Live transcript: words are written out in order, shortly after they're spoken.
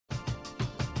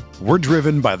We're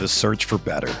driven by the search for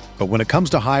better. But when it comes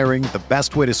to hiring, the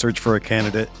best way to search for a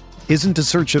candidate isn't to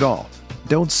search at all.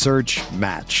 Don't search,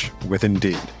 match with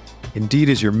Indeed. Indeed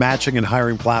is your matching and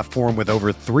hiring platform with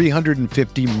over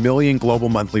 350 million global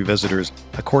monthly visitors,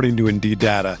 according to Indeed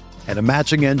data, and a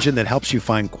matching engine that helps you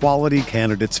find quality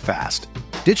candidates fast.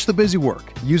 Ditch the busy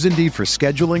work. Use Indeed for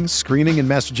scheduling, screening, and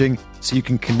messaging so you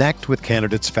can connect with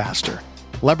candidates faster.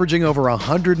 Leveraging over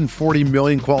 140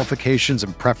 million qualifications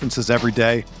and preferences every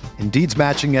day, Indeed's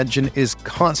matching engine is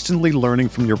constantly learning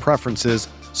from your preferences,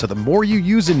 so the more you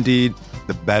use Indeed,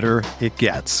 the better it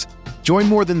gets. Join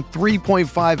more than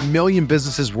 3.5 million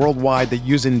businesses worldwide that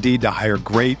use Indeed to hire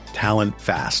great talent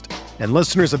fast. And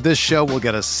listeners of this show will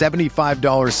get a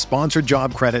 $75 sponsored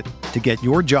job credit to get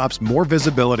your jobs more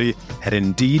visibility at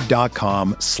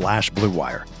Indeed.com/Blue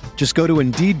Wire. Just go to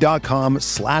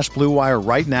Indeed.com/Blue Wire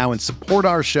right now and support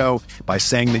our show by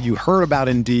saying that you heard about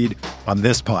Indeed on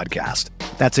this podcast.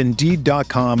 That's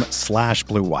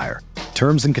Indeed.com/Blue Wire.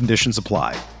 Terms and conditions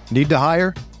apply. Need to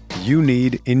hire? You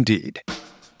need Indeed.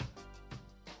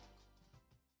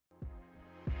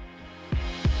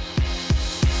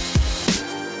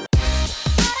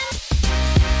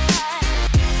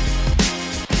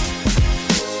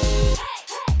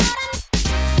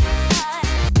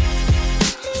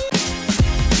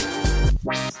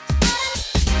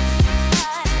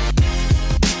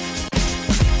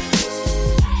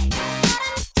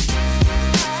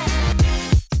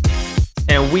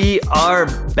 And we are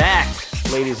back,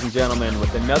 ladies and gentlemen,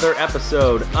 with another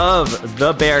episode of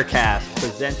The Bearcast,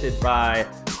 presented by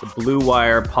the Blue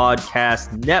Wire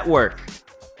Podcast Network.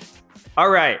 All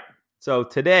right, so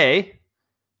today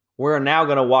we're now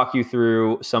going to walk you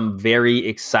through some very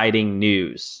exciting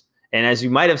news. And as you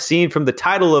might have seen from the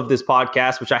title of this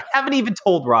podcast, which I haven't even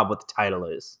told Rob what the title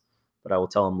is, but I will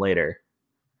tell him later,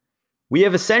 we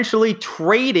have essentially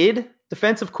traded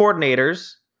defensive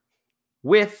coordinators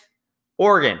with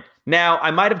Oregon. Now,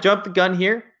 I might have jumped the gun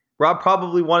here. Rob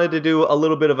probably wanted to do a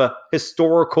little bit of a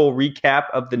historical recap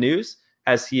of the news,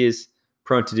 as he is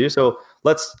prone to do. So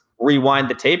let's rewind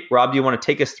the tape. Rob, do you want to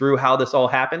take us through how this all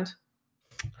happened?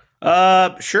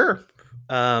 Sure.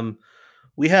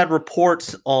 We had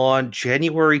reports on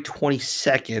January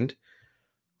 22nd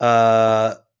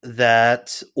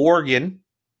that Oregon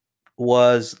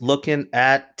was looking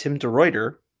at Tim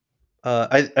DeRuyter.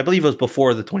 I believe it was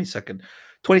before the 22nd.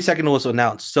 22nd was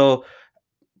announced. So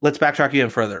let's backtrack even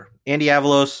further. Andy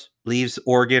Avalos leaves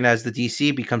Oregon as the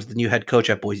DC, becomes the new head coach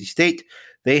at Boise State.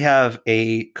 They have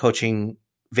a coaching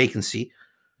vacancy.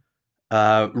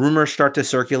 Rumors start to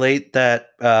circulate that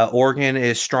Oregon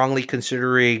is strongly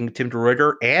considering Tim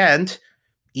DeRuyter and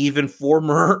even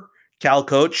former Cal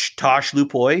coach Tosh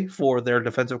Lupoi for their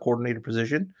defensive coordinator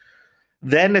position.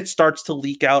 Then it starts to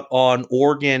leak out on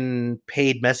Oregon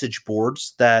paid message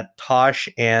boards that Tosh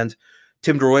and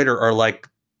Tim DeRuyter are like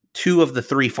two of the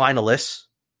three finalists.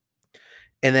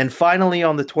 And then finally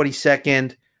on the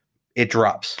 22nd, it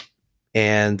drops.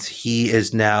 And he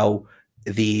is now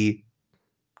the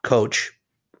coach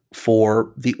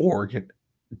for the Oregon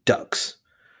Ducks.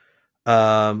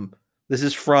 This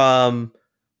is from,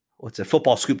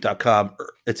 footballscoop.com.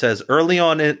 It says, early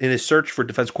on in his search for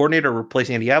defense coordinator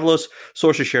replacing Andy Avalos,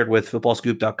 sources shared with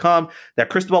footballscoop.com that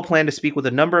Cristobal planned to speak with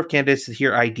a number of candidates to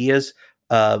hear ideas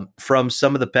from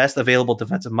some of the best available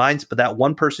defensive minds, but that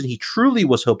one person he truly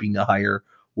was hoping to hire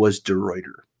was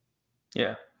DeRuyter.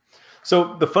 Yeah.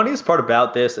 So the funniest part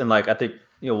about this, and I think,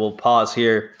 we'll pause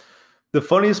here. The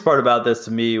funniest part about this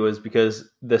to me was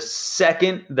because the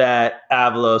second that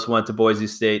Avalos went to Boise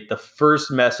State, the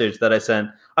first message that I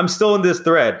sent, I'm still in this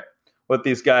thread with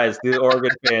these guys, the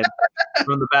Oregon fans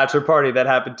from the bachelor party that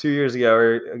happened 2 years ago,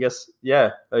 or I guess,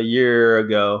 a year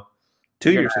ago.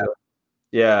 2 years ago.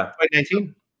 Yeah.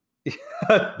 2019.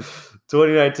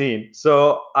 2019.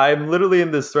 So I'm literally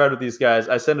in this thread with these guys.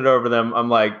 I send it over to them. I'm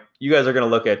like, you guys are going to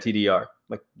look at TDR.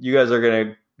 Like, you guys are going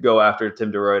to go after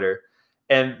Tim DeRuyter.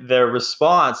 And their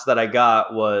response that I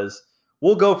got was,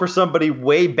 we'll go for somebody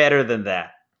way better than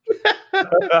that.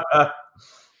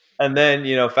 And then,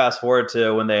 fast forward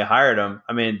to when they hired him.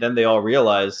 I mean, then they all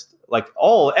realized,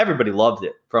 everybody loved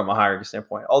it from a hiring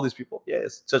standpoint. All these people,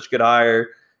 it's such a good hire.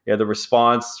 Yeah, the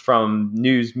response from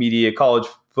news media, college,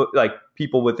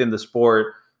 people within the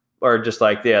sport are just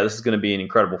this is going to be an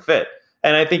incredible fit.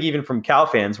 And I think even from Cal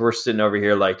fans, we're sitting over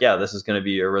here this is going to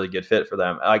be a really good fit for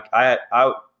them.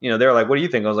 They're like, what do you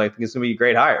think? I was like, I think it's going to be a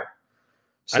great hire.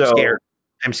 So,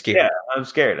 I'm scared. Yeah, I'm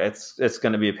scared. It's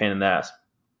going to be a pain in the ass.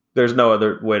 There's no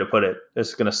other way to put it.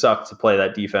 It's going to suck to play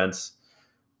that defense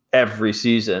every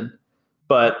season.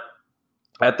 But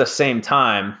at the same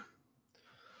time,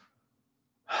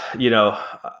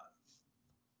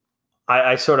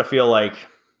 I sort of feel like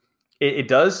it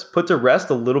does put to rest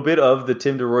a little bit of the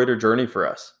Tim DeRuyter journey for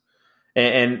us.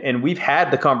 And we've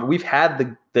had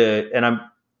the and I'm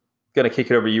going to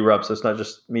kick it over to you, Rob, so it's not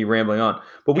just me rambling on.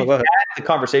 But we've had the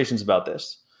conversations about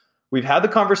this. We've had the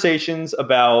conversations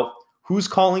about who's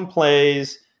calling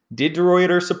plays. Did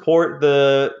DeRuyter support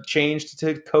the change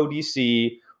to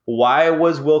co-DC? Why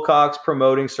was Wilcox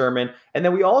promoting Sermon? And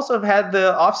then we also have had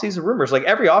the offseason rumors. Like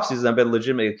every offseason, I've been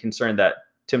legitimately concerned that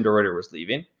Tim DeRuyter was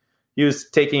leaving. He was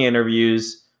taking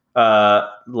interviews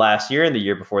last year and the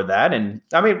year before that. And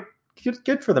I mean,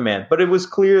 good for the man. But it was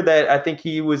clear that I think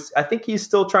he's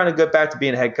still trying to get back to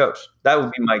being a head coach. That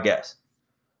would be my guess.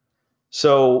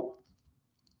 So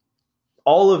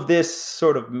all of this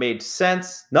sort of made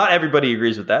sense. Not everybody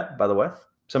agrees with that, by the way.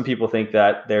 Some people think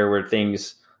that there were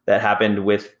things that happened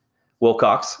with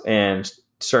Wilcox and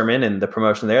Sermon and the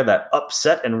promotion there that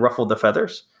upset and ruffled the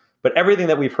feathers. But everything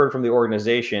that we've heard from the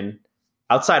organization,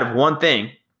 outside of one thing,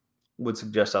 would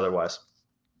suggest otherwise.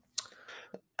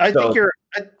 I think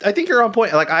you're on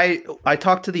point. Like I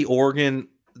talked to the Oregon,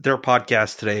 their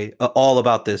podcast today, all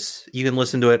about this. You can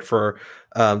listen to it for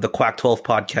the Quack 12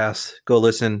 podcast. Go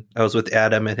listen. I was with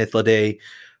Adam and Hythloday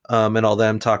and all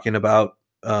them talking about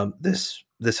this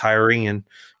hiring. And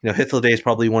Hythloday is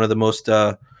probably one of the most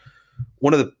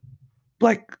one of the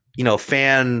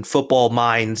fan football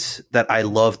minds that I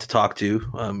love to talk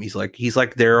to. He's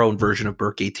like their own version of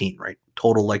Burke 18, right?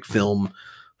 Total like film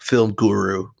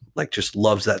guru. Like just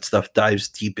loves that stuff, dives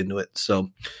deep into it. So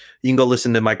you can go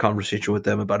listen to my conversation with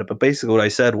them about it. But basically what I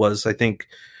said was, I think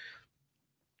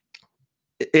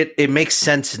it makes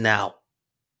sense now.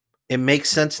 It makes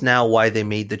sense now why they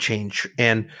made the change.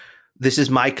 And this is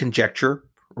my conjecture,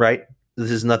 right?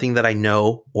 This is nothing that I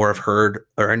know or have heard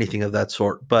or anything of that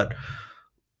sort. But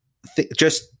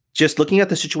just looking at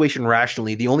the situation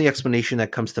rationally, the only explanation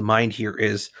that comes to mind here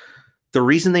is the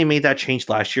reason they made that change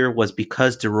last year was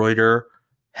because DeRuyter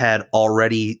had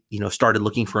already, started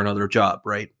looking for another job,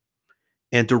 right?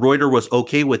 And DeRuyter was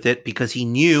okay with it because he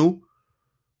knew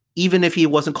even if he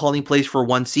wasn't calling plays for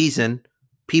one season,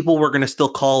 people were going to still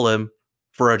call him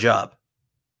for a job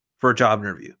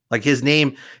interview. Like his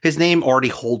name already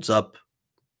holds up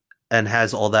and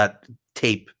has all that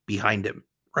tape behind him,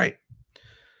 right?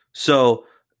 So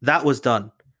that was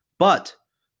done. But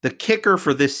the kicker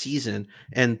for this season,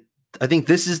 and I think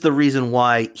this is the reason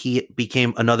why he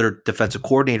became another defensive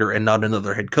coordinator and not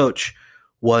another head coach,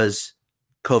 was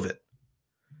COVID.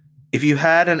 If you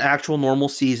had an actual normal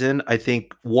season, I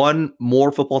think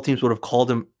more football teams would have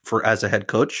called him as a head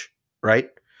coach, right?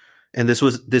 And this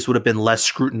would have been less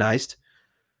scrutinized.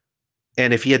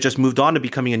 And if he had just moved on to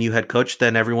becoming a new head coach,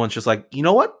 then everyone's just like, you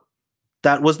know what?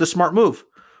 That was the smart move,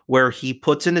 where he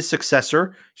puts in his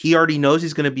successor. He already knows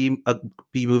he's going to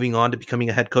be moving on to becoming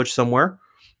a head coach somewhere.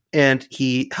 And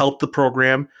he helped the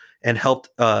program and helped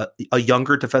a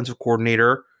younger defensive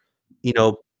coordinator,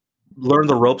 learn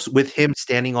the ropes with him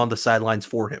standing on the sidelines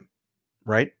for him,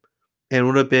 right? And it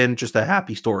would have been just a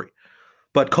happy story.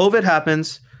 But COVID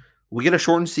happens. We get a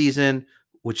shortened season,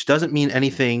 which doesn't mean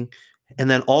anything. And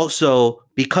then also,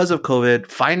 because of COVID,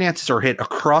 finances are hit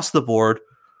across the board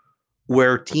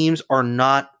where teams are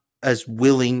not as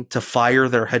willing to fire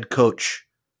their head coach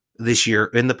this year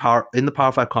in the Power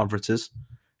 5 conferences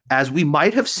as we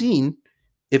might have seen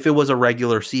if it was a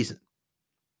regular season.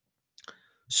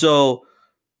 So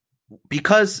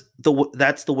because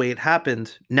that's the way it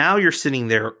happened, now you're sitting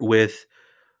there with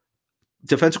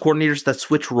defensive coordinators that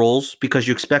switch roles because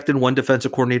you expected one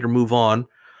defensive coordinator to move on,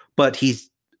 but he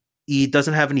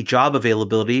doesn't have any job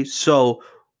availability. So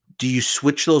do you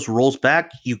switch those roles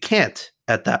back? You can't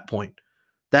at that point.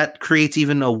 That creates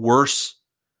even a worse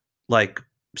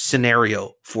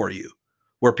scenario for you,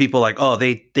 where people are like, oh,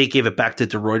 they gave it back to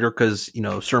DeRuyter because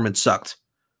Sermon sucked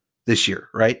this year,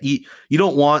 right? You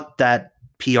don't want that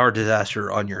PR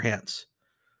disaster on your hands.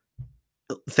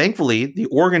 Thankfully, the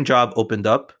Oregon job opened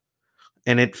up,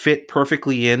 and it fit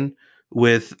perfectly in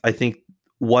with, I think,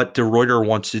 what DeRuyter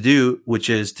wants to do, which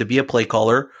is to be a play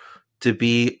caller, to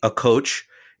be a coach.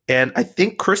 And I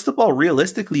think Cristobal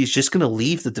realistically is just going to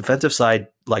leave the defensive side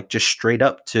just straight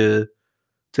up to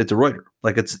DeRuyter.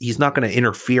 He's not going to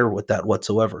interfere with that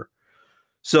whatsoever.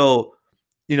 So,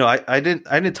 I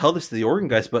didn't tell this to the Oregon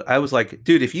guys, but I was like,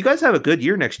 dude, if you guys have a good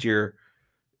year next year,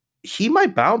 he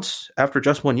might bounce after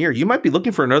just 1 year. You might be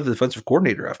looking for another defensive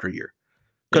coordinator after a year.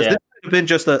 Because this would have been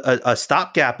just a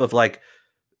stopgap of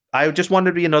I just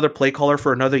wanted to be another play caller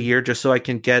for another year just so I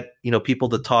can get, people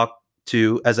to talk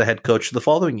to as a head coach the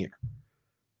following year.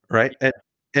 Right.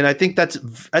 And I think that's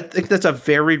a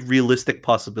very realistic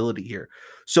possibility here.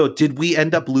 So did we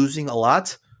end up losing a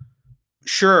lot?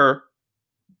 Sure.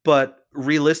 But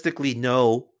realistically,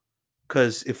 no,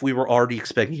 because if we were already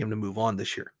expecting him to move on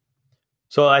this year.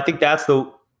 So I think that's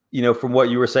from what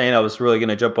you were saying, I was really going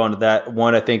to jump onto that.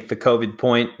 One, I think the COVID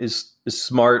point is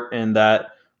smart, and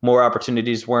that more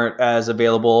opportunities weren't as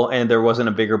available and there wasn't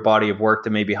a bigger body of work to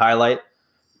maybe highlight.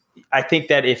 I think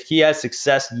that if he has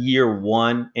success year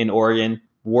one in Oregon,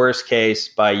 worst case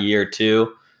by year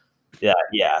two,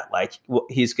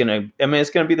 he's going to, it's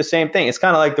going to be the same thing. It's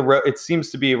kind of like it seems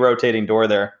to be a rotating door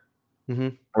there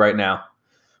right now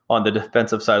on the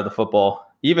defensive side of the football,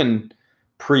 even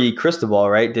pre-Cristobal,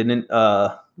 right? Didn't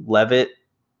Levitt?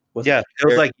 It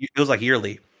was like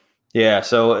yearly. Yeah.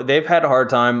 So they've had a hard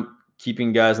time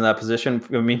keeping guys in that position.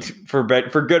 I mean, for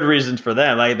good reasons for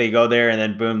them. Like they go there and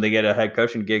then boom, they get a head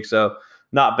coaching gig. So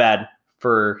not bad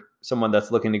for someone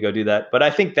that's looking to go do that. But I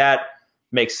think that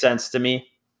makes sense to me.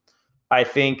 I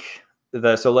think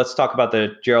so let's talk about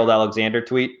the Gerald Alexander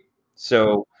tweet.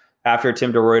 So after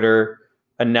Tim DeRuyter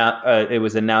it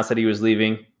was announced that he was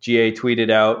leaving, GA tweeted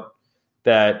out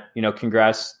that,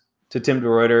 congrats to Tim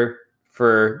DeRuyter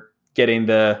for getting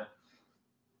the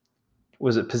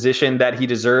position that he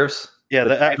deserves. Yeah,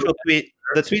 the actual tweet.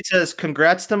 The tweet says,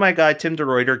 "Congrats to my guy Tim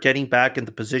DeRuyter getting back in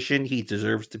the position he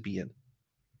deserves to be in."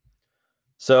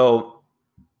 So,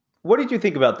 what did you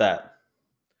think about that?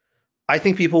 I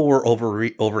think people were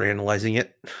overanalyzing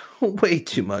it way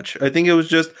too much. I think it was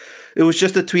just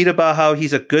a tweet about how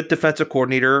he's a good defensive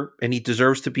coordinator and he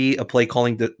deserves to be a play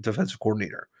calling defensive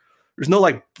coordinator. There's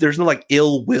no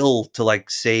ill will to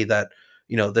say that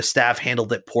the staff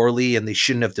handled it poorly and they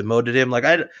shouldn't have demoted him.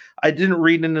 I didn't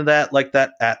read into that like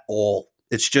that at all.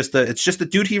 It's just a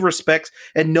dude he respects,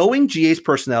 and knowing GA's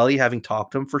personality, having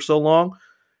talked to him for so long,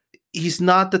 he's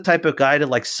not the type of guy to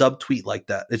subtweet like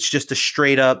that. It's just a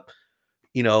straight up,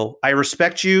 I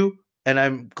respect you and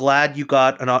I'm glad you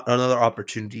got another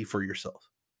opportunity for yourself.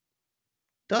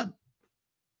 Done.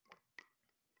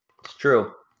 It's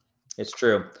true.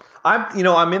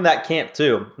 I'm in that camp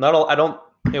too.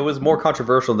 It was more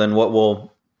controversial than what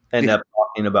we'll end up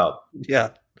talking about.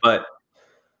 Yeah. But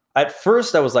at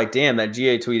first I was like, damn, that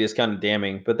GA tweet is kind of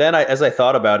damning. But then as I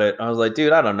thought about it, I was like,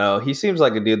 dude, I don't know. He seems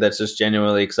like a dude that's just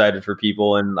genuinely excited for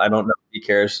people. And I don't know if he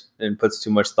cares and puts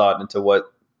too much thought into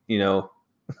what,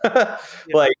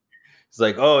 it's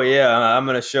like, oh yeah, I'm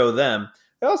going to show them.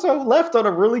 I also left on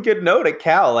a really good note at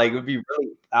Cal. It would be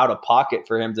really out of pocket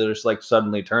for him to just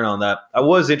suddenly turn on that. I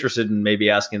was interested in maybe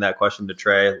asking that question to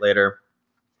Trey later.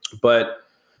 But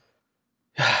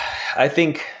I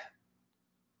think,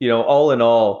 all in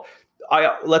all,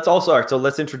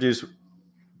 let's introduce,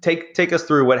 take us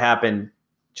through what happened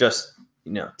just,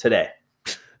 today.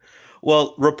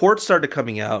 Well, reports started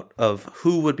coming out of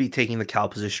who would be taking the Cal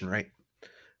position, right?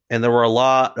 And there were a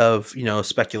lot of,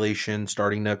 speculation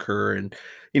starting to occur. And,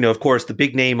 of course, the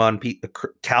big name on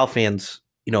Cal fans,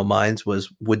 minds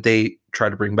was, would they try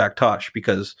to bring back Tosh?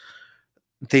 Because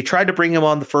they tried to bring him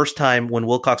on the first time when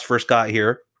Wilcox first got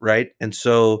here, right? And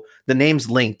so the name's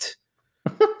linked.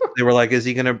 They were like, are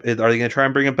they going to try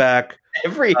and bring him back?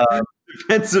 Every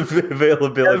defensive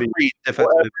availability.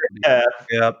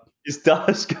 Yep. Is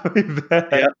Tosh coming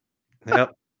back?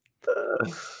 Yep.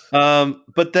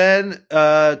 But then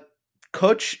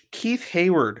Coach Keith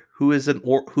Hayward, who's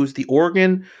the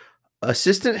Oregon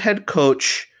assistant head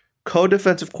coach,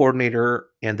 co-defensive coordinator,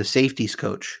 and the safeties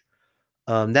coach,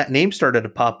 that name started to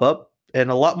pop up,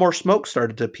 and a lot more smoke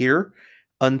started to appear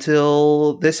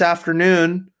until this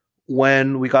afternoon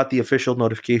when we got the official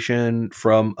notification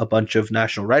from a bunch of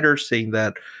national writers saying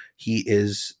that he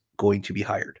is going to be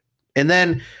hired. And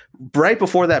then right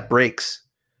before that breaks,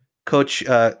 Coach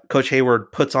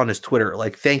Hayward puts on his Twitter,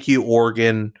 thank you,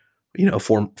 Oregon,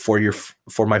 for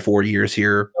my 4 years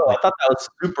here. Oh, I thought that was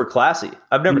super classy.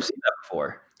 I've never seen that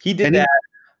before. He did that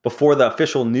before the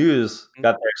official news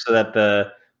got there, so that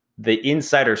the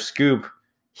insider scoop,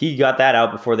 he got that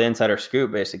out before the insider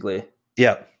scoop, basically.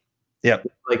 Yeah.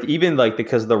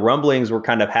 Because the rumblings were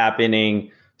kind of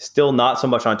happening, still not so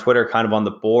much on Twitter, kind of on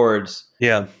the boards.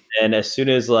 Yeah. And as soon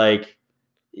as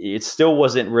it still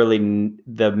wasn't really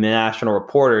the national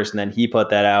reporters, and then he put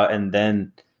that out, and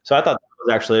then so I thought that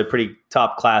was actually a pretty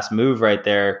top class move right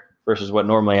there versus what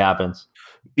normally happens.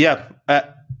 Yeah,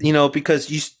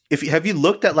 because have you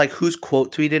looked at who's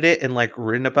quote tweeted it and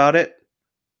written about it,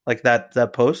 that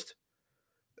post?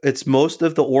 It's most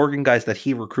of the Oregon guys that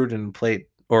he recruited and played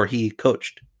or he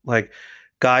coached,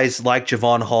 guys like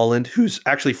Javon Holland, who's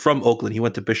actually from Oakland. He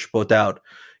went to Bishop O'Dowd.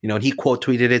 And he quote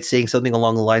tweeted it saying something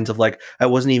along the lines of I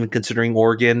wasn't even considering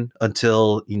Oregon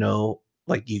until,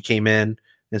 you came in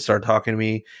and started talking to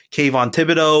me. Kayvon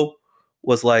Thibodeau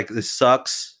was like, this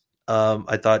sucks.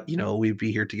 I thought, we'd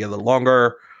be here together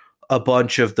longer. a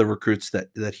bunch of the recruits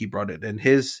that he brought in, and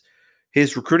his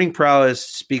recruiting prowess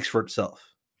speaks for itself.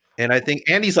 And I think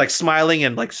Andy's like smiling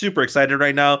and like super excited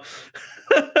right now.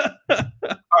 All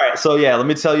right, so yeah, let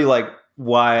me tell you like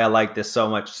why I like this so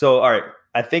much. So all right,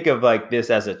 I think of like this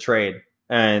as a trade,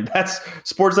 and that's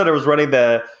SportsCenter was running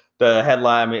the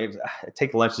headline. I mean, I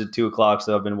take lunch at 2:00,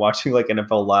 so I've been watching like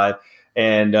NFL Live,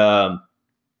 and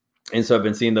so I've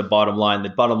been seeing the bottom line. The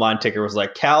bottom line ticker was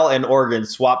like Cal and Oregon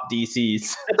swap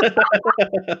DCs.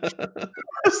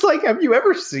 It's like, have you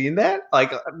ever seen that?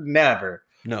 Like, never.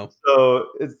 No. So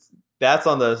that's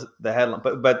on the headline,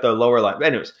 but the lower line. But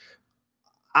anyways,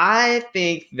 I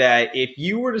think that if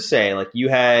you were to say, like,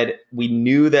 we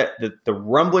knew that the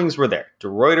rumblings were there.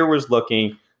 DeRuyter was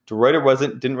looking.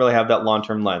 DeRuyter didn't really have that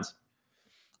long-term lens.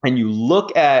 And you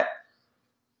look at,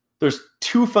 there's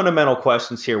two fundamental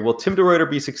questions here. Will Tim DeRuyter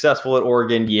be successful at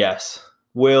Oregon? Yes.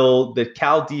 Will the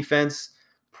Cal defense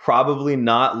probably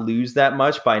not lose that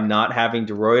much by not having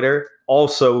DeRuyter?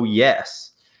 Also,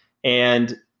 yes.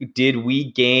 And did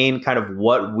we gain kind of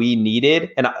what we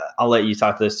needed? And I'll let you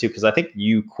talk to this too, because I think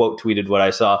you quote tweeted what I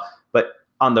saw. But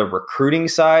on the recruiting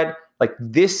side, like,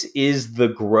 this is the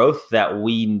growth that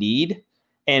we need.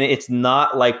 And it's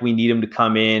not like we need him to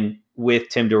come in with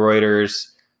Tim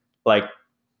DeRuyter's like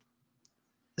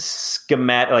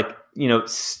schematic, like,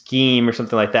 scheme or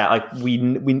something like that. Like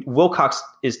we Wilcox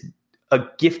is a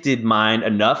gifted mind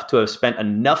enough to have spent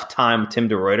enough time with Tim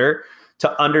DeRuyter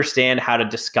to understand how to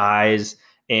disguise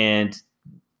and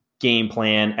game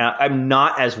plan. I'm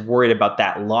not as worried about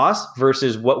that loss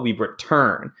versus what we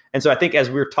return. And so I think as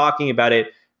we were talking about it,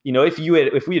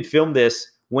 if we had filmed this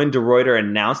when DeRuyter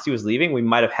announced he was leaving, we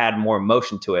might have had more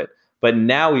emotion to it. But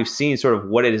now we've seen sort of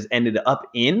what it has ended up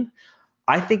in.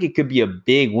 I think it could be a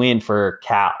big win for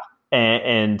Cal.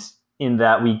 And in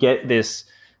that we get this,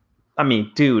 I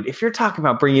mean, dude, if you're talking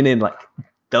about bringing in like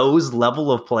those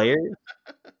level of players,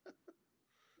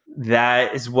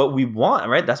 that is what we want,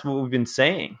 right? That's what we've been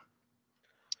saying.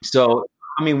 So,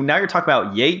 I mean, now you're talking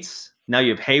about Yates. Now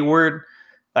you have Hayward.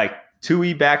 Like,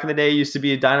 Tui back in the day used to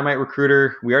be a dynamite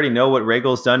recruiter. We already know what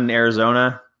Regal's done in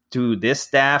Arizona. Dude, this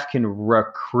staff can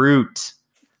recruit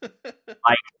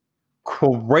like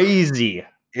crazy.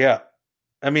 Yeah.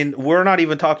 I mean, we're not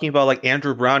even talking about like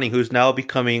Andrew Browning, who's now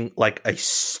becoming like a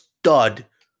stud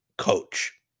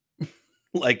coach.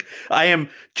 Like, I am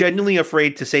genuinely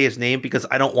afraid to say his name because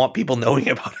I don't want people knowing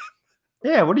about him.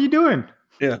 Yeah, what are you doing?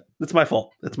 Yeah, it's my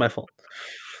fault. It's my fault.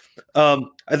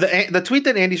 The tweet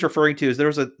that Andy's referring to is there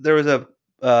was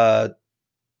a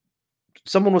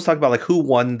someone was talking about like who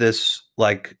won this,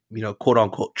 like, quote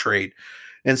unquote trade,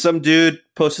 and some dude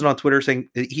posted on Twitter saying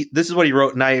this is what he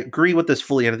wrote, and I agree with this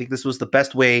fully, and I think this was the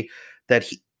best way that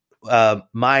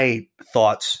my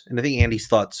thoughts, and I think Andy's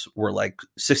thoughts were like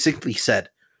succinctly said,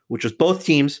 which was both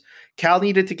teams. Cal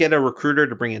needed to get a recruiter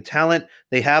to bring in talent.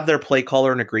 They have their play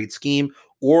caller and a great scheme.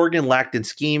 Oregon lacked in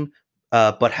scheme,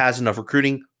 but has enough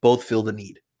recruiting. Both fill the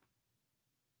need.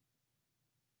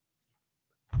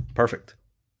 Perfect.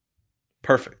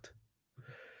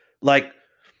 Like,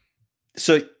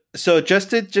 so just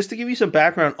to give you some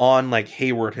background on like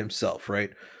Hayward himself,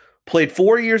 right? Played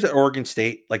 4 years at Oregon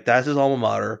State, like that's his alma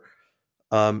mater.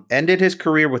 Ended his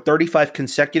career with 35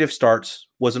 consecutive starts.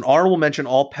 Was an honorable mention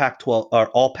All Pac-12 or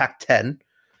All Pac-10.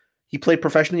 He played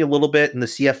professionally a little bit in the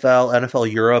CFL,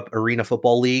 NFL Europe, Arena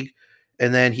Football League,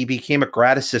 and then he became a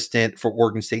grad assistant for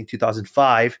Oregon State in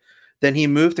 2005. Then he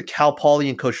moved to Cal Poly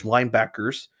and coached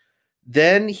linebackers.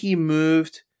 Then he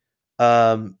moved.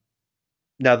 Now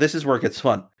this is where it gets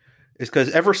fun, is because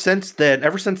ever since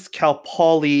Cal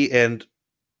Poly and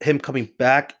him coming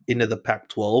back into the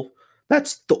Pac-12,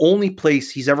 that's the only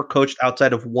place he's ever coached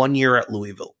outside of 1 year at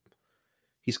Louisville.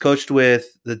 He's coached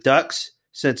with the Ducks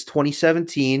since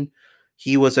 2017.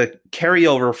 He was a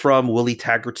carryover from Willie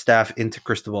Taggart's staff into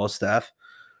Cristobal's staff.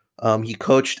 He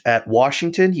coached at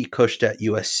Washington. He coached at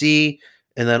USC,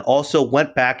 and then also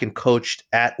went back and coached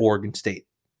at Oregon State.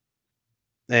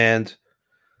 And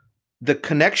the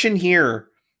connection here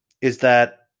is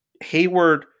that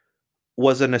Hayward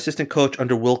was an assistant coach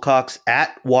under Wilcox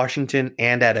at Washington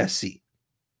and at SC.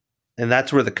 And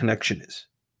that's where the connection is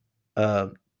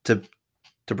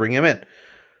to bring him in.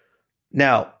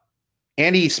 Now,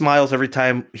 Andy smiles every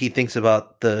time he thinks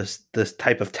about this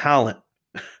type of talent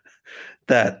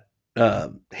that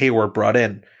Hayward brought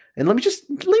in. And let me just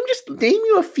name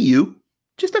you a few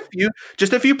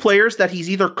players that he's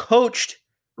either coached,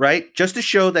 right, just to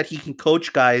show that he can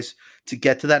coach guys to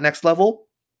get to that next level,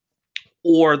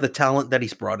 or the talent that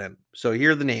he's brought in. So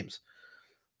here are the names.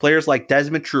 Players like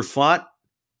Desmond Trufant,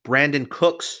 Brandon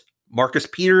Cooks, Marcus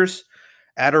Peters,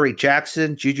 Adoree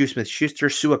Jackson, Juju Smith-Schuster,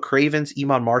 Sua Cravens,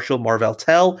 Iman Marshall, Marvell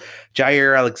Tell,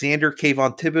 Jair Alexander,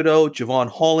 Kayvon Thibodeau, Javon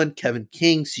Holland, Kevin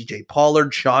King, CJ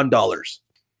Pollard, Sean Dollars.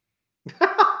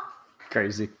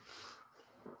 Crazy.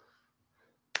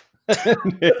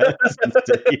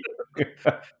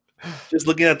 Just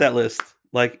looking at that list,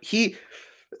 like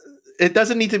it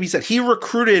doesn't need to be said. He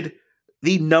recruited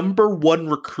the number one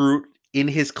recruit in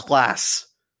his class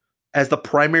as the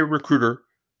primary recruiter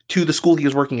to the school he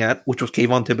was working at, which was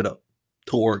Kayvon Thibodeau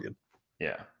to Oregon.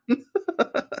 Yeah.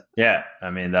 Yeah. I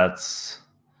mean, that's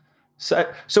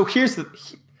so here's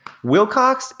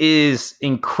Wilcox is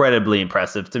incredibly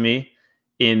impressive to me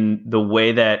in the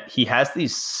way that he has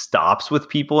these stops with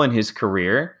people in his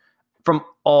career from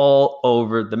all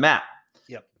over the map.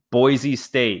 Yep. Boise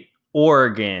State,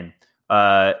 Oregon,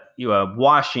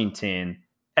 Washington,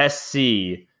 SC,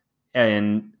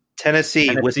 and Tennessee,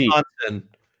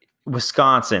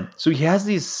 Wisconsin. So he has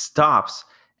these stops,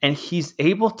 and he's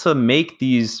able to make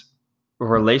these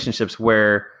relationships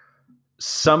where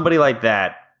somebody like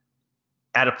that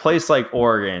at a place like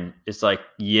Oregon is like,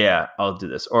 yeah, I'll do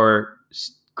this. Or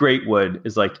Greatwood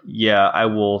is like, yeah, I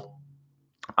will.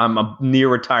 I'm near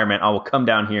retirement. I will come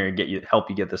down here and help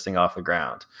you get this thing off the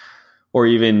ground. Or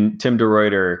even Tim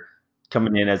DeRuyter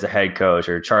coming in as a head coach,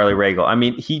 or Charlie Ragle. I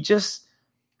mean, he just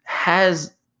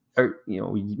has,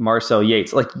 Marcel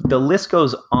Yates. Like, the list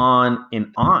goes on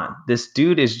and on. This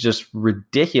dude is just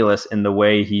ridiculous in the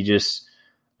way he just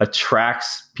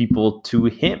attracts people to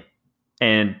him,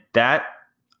 and that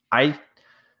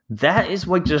is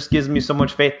what just gives me so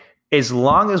much faith. As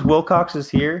long as Wilcox is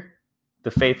here,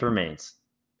 the faith remains.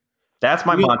 That's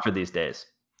my mantra these days.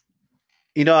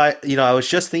 I was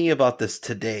just thinking about this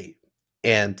today,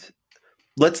 and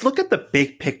let's look at the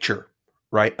big picture,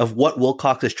 right, of what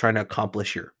Wilcox is trying to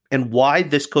accomplish here and why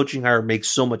this coaching hire makes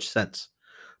so much sense.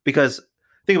 Because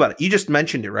think about it. You just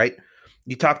mentioned it, right?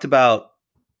 You talked about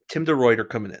Tim DeRuyter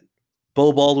coming in,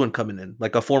 Bo Baldwin coming in,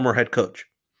 like a former head coach,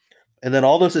 and then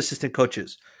all those assistant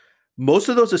coaches. Most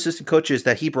of those assistant coaches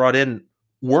that he brought in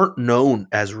weren't known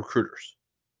as recruiters,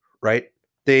 right?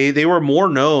 They were more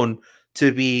known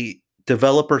to be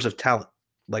developers of talent,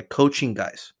 like coaching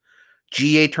guys.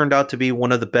 GA turned out to be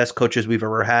one of the best coaches we've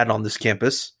ever had on this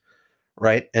campus,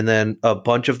 right? And then a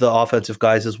bunch of the offensive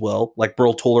guys as well, like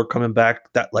Burl Toller coming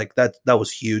back. That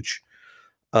was huge.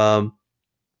 And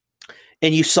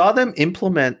you saw them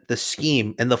implement the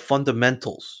scheme and the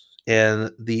fundamentals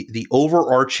and the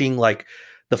overarching, like,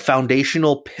 the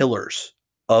foundational pillars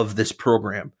of this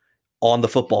program on the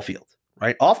football field,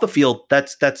 right? Off the field,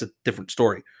 that's a different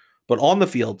story. But on the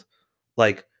field,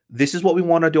 like, this is what we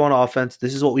want to do on offense.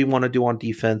 This is what we want to do on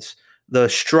defense. The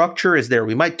structure is there.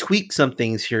 We might tweak some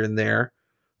things here and there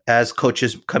as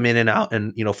coaches come in and out,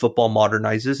 and, football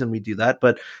modernizes, and we do that.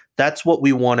 But that's what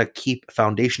we want to keep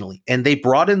foundationally. And they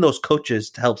brought in those coaches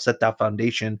to help set that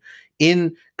foundation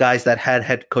in guys that had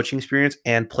head coaching experience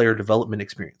and player development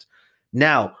experience.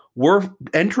 Now we're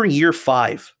entering year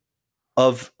 5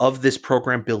 of this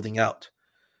program building out.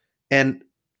 And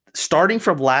starting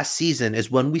from last season is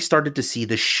when we started to see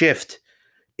the shift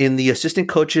in the assistant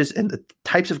coaches and the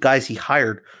types of guys he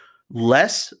hired,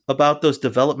 less about those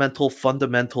developmental,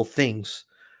 fundamental things.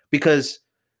 Because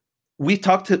we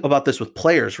talked about this with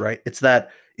players, right? It's that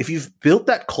if you've built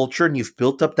that culture and you've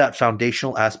built up that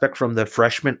foundational aspect from the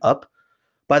freshmen up,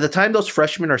 by the time those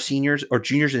freshmen are seniors or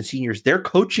juniors and seniors, they're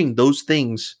coaching those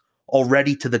things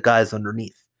already to the guys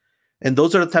underneath. And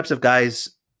those are the types of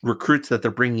guys, recruits, that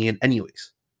they're bringing in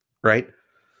anyways, right?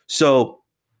 So,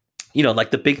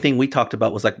 like, the big thing we talked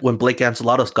about was, like, when Blake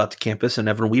Anselatos got to campus and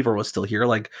Evan Weaver was still here,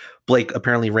 like, Blake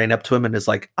apparently ran up to him and is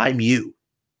like, I'm you,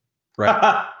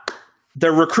 right?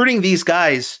 They're recruiting these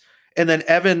guys, and then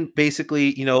Evan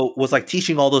basically, was, like,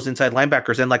 teaching all those inside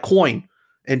linebackers, and, like, Coyne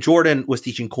and Jordan was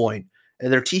teaching Coyne.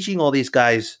 And they're teaching all these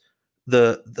guys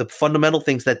the fundamental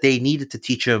things that they needed to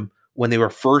teach them when they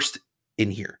were first in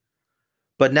here.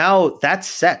 But now that's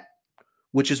set,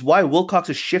 which is why Wilcox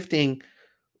is shifting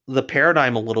the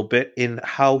paradigm a little bit in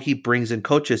how he brings in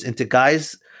coaches into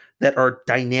guys that are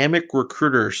dynamic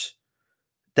recruiters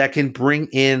that can bring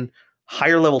in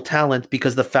higher level talent,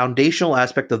 because the foundational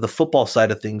aspect of the football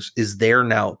side of things is there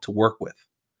now to work with.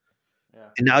 Yeah.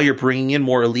 And now you're bringing in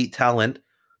more elite talent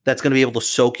that's going to be able to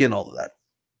soak in all of that.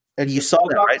 And you saw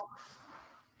that, right?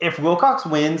 If Wilcox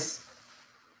wins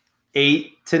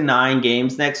 8 to 9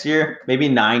 games next year, maybe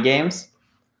 9 games,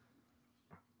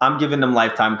 I'm giving them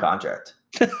lifetime contract.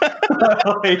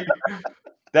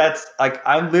 That's like,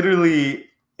 I literally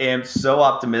am so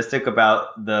optimistic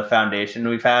about the foundation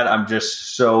we've had. I'm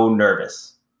just so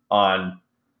nervous on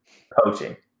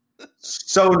coaching.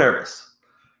 So nervous.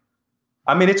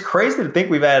 I mean, it's crazy to think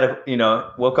we've had,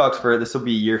 Wilcox for this will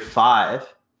be year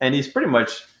 5, and he's pretty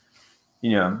much,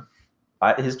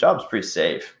 his job's pretty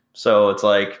safe. So it's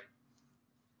like,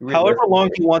 however long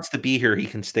he wants to be here, he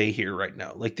can stay here right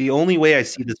now. Like the only way I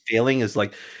see this failing is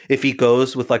like if he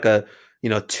goes with like a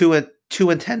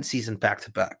 2-10 season back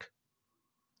to back.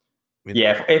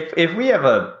 Yeah, if we have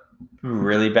a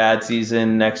really bad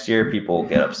season next year, people will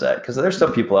get upset because there's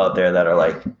still people out there that are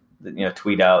like,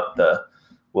 tweet out the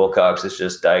Wilcox is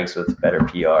just Dykes with better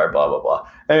PR, blah blah blah.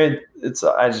 I mean,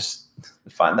 I just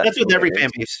find that that's with every fan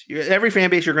base. Every fan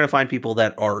base, you're going to find people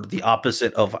that are the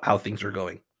opposite of how things are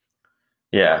going.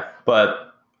 Yeah,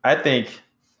 but I think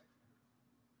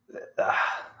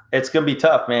it's going to be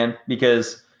tough, man,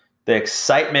 because the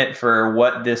excitement for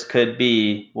what this could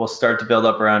be will start to build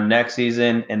up around next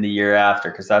season and the year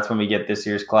after, because that's when we get this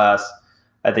year's class.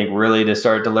 I think really to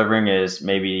start delivering is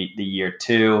maybe the year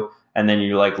 2, and then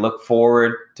you like look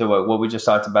forward to what we just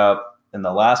talked about in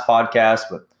the last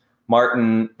podcast with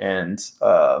Martin and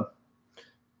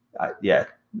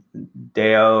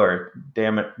Deo or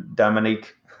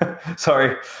Dominique.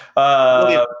 Sorry.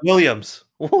 Williams.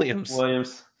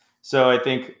 So I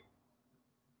think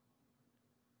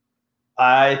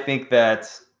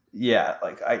that,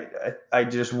 like I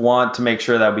just want to make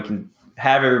sure that we can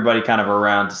have everybody kind of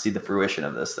around to see the fruition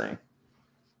of this thing.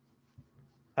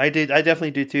 I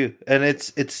definitely do too. And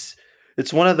it's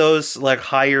one of those like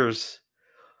hires.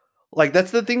 Like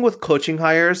that's the thing with coaching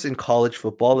hires in college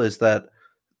football is that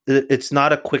it's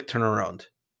not a quick turnaround.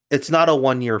 It's not a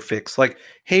 1-year fix. Like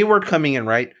Hayward coming in,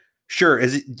 right? Sure.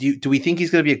 Do we think he's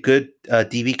going to be a good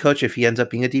DB coach if he ends up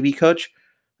being a DB coach?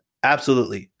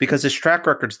 Absolutely, because his track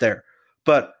record's there.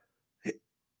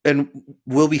 And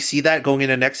will we see that going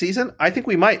into next season? I think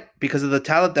we might because of the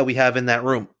talent that we have in that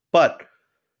room. But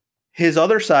his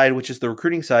other side, which is the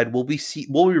recruiting side, will we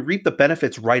reap the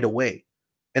benefits right away?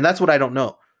 And that's what I don't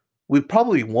know. We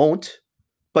probably won't.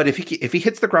 But if he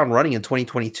hits the ground running in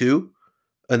 2022,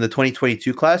 in the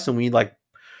 2022 class, and we like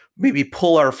maybe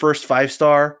pull our first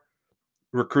 5-star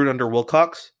recruit under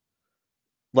Wilcox,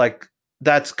 like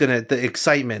the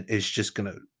excitement is just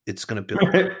gonna build.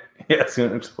 Yeah, it's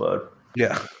gonna explode.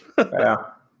 Yeah. Yeah.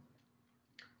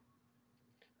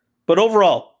 But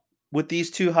overall, with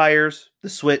these 2 hires, the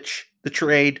switch, the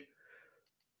trade,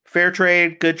 fair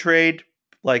trade, good trade,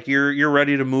 like you're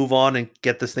ready to move on and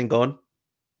get this thing going.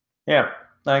 Yeah,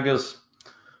 I guess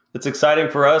it's exciting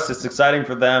for us. It's exciting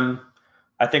for them.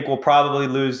 I think we'll probably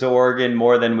lose to Oregon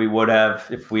more than we would have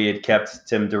if we had kept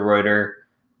Tim DeRuyter.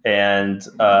 And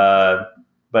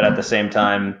but at the same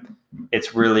time,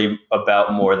 it's really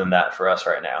about more than that for us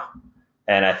right now.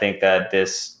 And I think that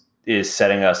this is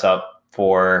setting us up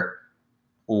for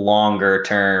longer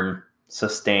term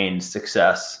sustained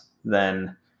success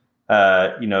than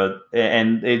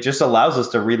and it just allows us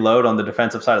to reload on the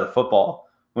defensive side of the football.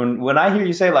 When I hear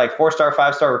you say like 4-star,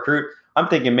 5-star recruit, I'm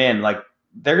thinking, man, like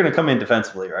they're going to come in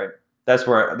defensively, right? That's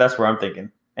where I'm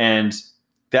thinking. And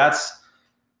that's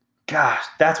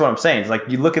what I'm saying. It's like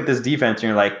you look at this defense and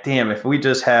you're like, damn, if we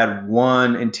just had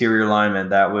one interior lineman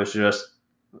that was just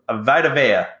a Vita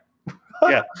Vea.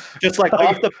 Yeah, just like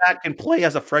off the bat can play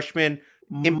as a freshman.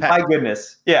 Impact. My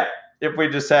goodness. Yeah, if we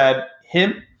just had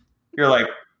him, you're like,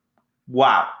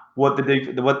 wow, what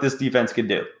this defense could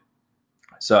do.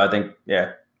 So I think,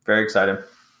 yeah, very exciting.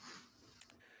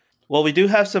 Well, we do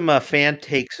have some fan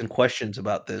takes and questions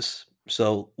about this,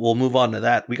 so we'll move on to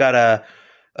that. We got a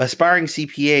aspiring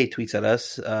CPA tweets at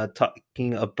us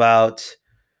talking about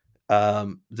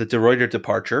the DeRuyter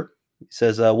departure. He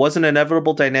says, was an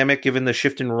inevitable dynamic given the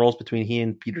shift in roles between he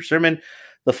and Peter Sirmon.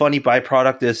 The funny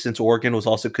byproduct is since Oregon was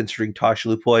also considering Tosh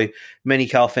Lupoy, many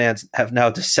Cal fans have now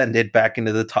descended back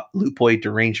into the Lupoy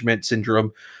derangement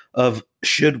syndrome of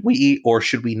should we or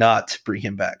should we not bring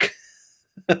him back?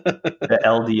 The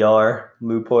LDR,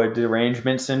 Lupoy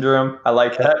derangement syndrome. I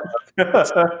like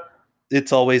that.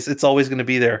 It's always going to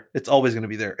be there. It's always going to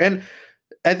be there. And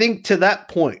I think to that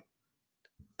point,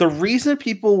 the reason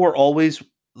people were always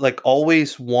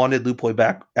wanted Lupoy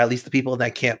back, at least the people in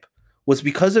that camp, was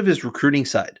because of his recruiting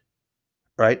side,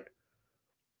 right?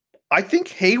 I think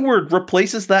Hayward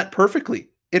replaces that perfectly.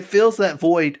 It fills that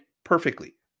void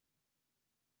perfectly.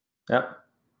 Yep.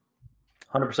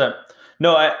 100%.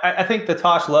 No, I think the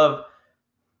Tosh Love,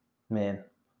 man,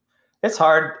 it's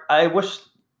hard. I wish,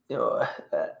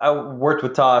 I worked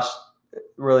with Tosh.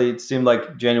 Really, it seemed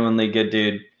like genuinely good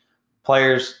dude.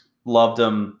 Players loved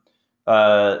him.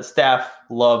 Staff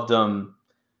loved him.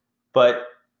 But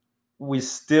we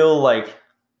still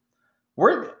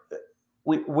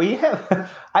we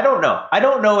have, I don't know. I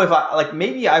don't know if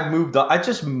maybe I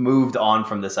just moved on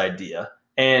from this idea.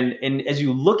 And as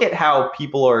you look at how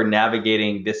people are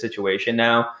navigating this situation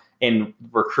now in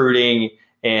recruiting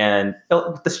and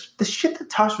the shit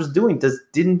that Tosh was doing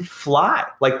didn't fly.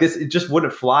 Like this, it just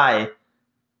wouldn't fly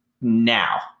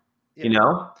now, you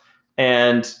know?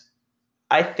 And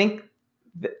I think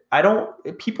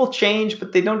people change,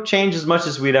 but they don't change as much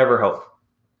as we'd ever hope.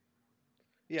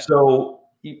 Yeah. So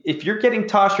if you're getting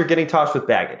Tosh, you're getting Tosh with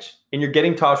baggage and you're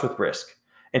getting Tosh with risk.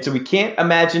 And so we can't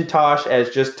imagine Tosh as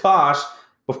just Tosh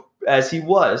as he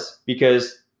was,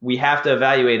 because we have to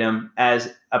evaluate him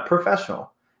as a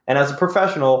professional. And as a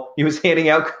professional, he was handing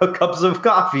out cups of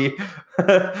coffee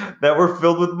that were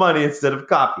filled with money instead of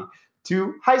coffee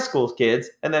to high school kids,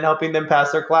 and then helping them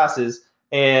pass their classes.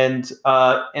 And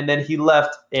then he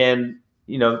left and,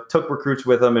 took recruits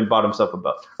with him and bought himself a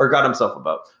boat, or got himself a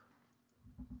boat.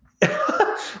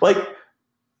 Like,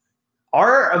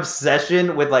 our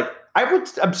obsession with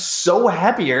I'm so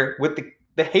happier with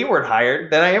the Hayward hire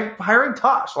than I am hiring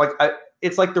Tosh. Like,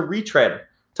 it's like the retread.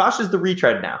 Tosh is the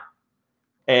retread now.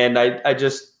 And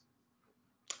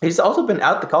he's also been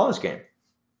out the college game.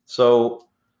 So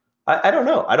I don't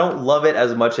know. I don't love it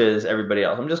as much as everybody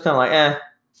else. I'm just kind of like,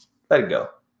 let it go.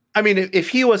 I mean, if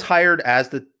he was hired as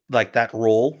that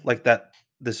role,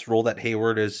 this role that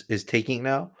Hayward is taking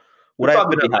now, would I have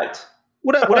been hyped?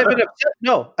 Would I have been upset?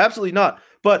 No, absolutely not.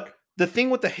 But the thing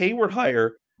with the Hayward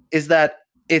hire is that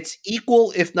it's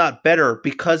equal, if not better,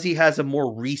 because he has a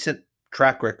more recent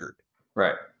track record.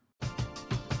 Right.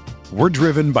 We're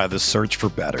driven by the search for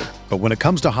better. But when it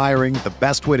comes to hiring, the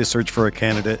best way to search for a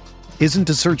candidate isn't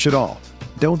to search at all.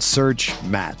 Don't search,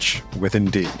 match with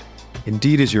Indeed.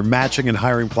 Indeed is your matching and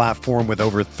hiring platform with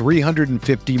over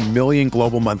 350 million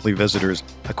global monthly visitors,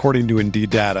 according to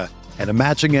Indeed data, and a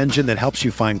matching engine that helps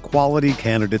you find quality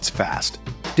candidates fast.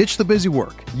 Ditch the busy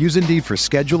work. Use Indeed for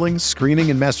scheduling,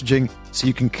 screening, and messaging so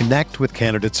you can connect with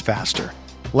candidates faster.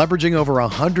 Leveraging over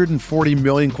 140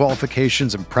 million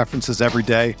qualifications and preferences every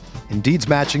day, Indeed's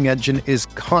matching engine is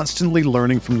constantly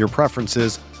learning from your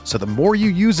preferences, so the more you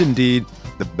use Indeed,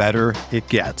 the better it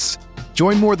gets.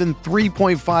 Join more than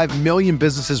 3.5 million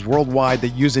businesses worldwide that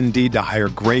use Indeed to hire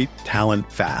great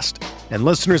talent fast. And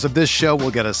listeners of this show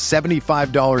will get a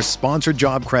 $75 sponsored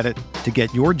job credit to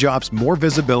get your jobs more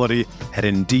visibility at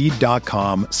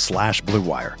Indeed.com/Blue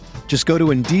Wire. Just go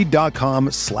to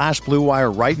Indeed.com/Blue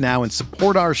Wire right now and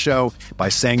support our show by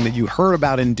saying that you heard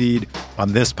about Indeed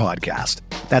on this podcast.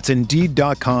 That's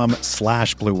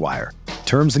Indeed.com/Blue Wire.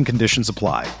 Terms and conditions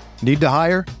apply. Need to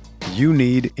hire? You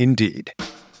need Indeed.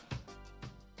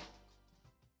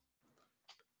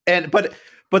 But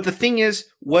the thing is,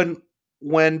 when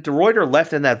DeRuyter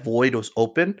left and that void was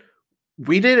open,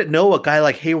 we didn't know a guy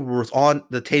like Hayward was on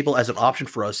the table as an option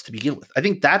for us to begin with. I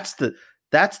think that's the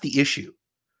issue,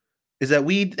 is that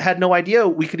we had no idea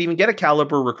we could even get a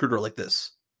caliber recruiter like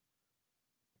this.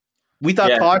 We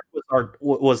thought Tosh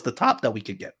was the top that we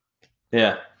could get.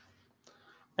 Yeah.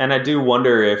 And I do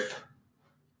wonder if,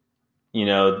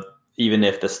 even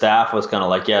if the staff was kind of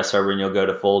like, Sermon, you'll go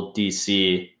to full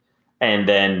DC. And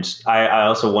then I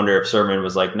also wonder if Sermon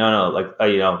was like, no,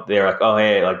 they're like, oh,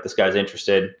 hey, this guy's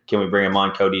interested. Can we bring him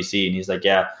on co-DC? And he's like,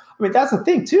 yeah. I mean, that's the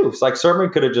thing, too. It's like Sermon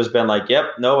could have just been like,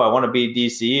 yep, no, I want to be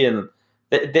DC. And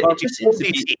it just seems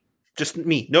to be just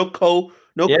me. No co.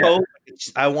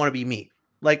 I want to be me.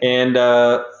 And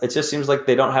it just seems like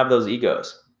they don't have those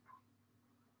egos.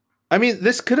 I mean,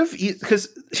 this could have, because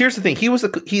here's the thing.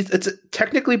 It's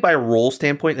technically, by a role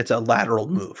standpoint, it's a lateral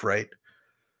move, right?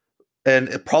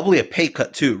 And probably a pay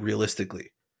cut too,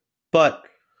 realistically. But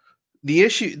the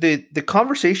issue, the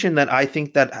conversation that I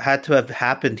think that had to have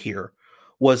happened here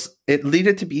was it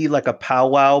needed to be like a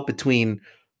powwow between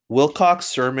Wilcox,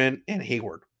 Sermon, and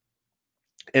Hayward.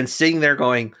 And sitting there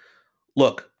going,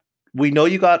 look, we know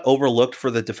you got overlooked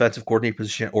for the defensive coordinator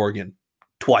position at Oregon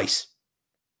twice.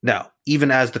 Now,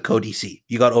 even as the co-DC,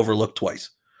 you got overlooked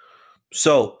twice.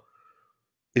 So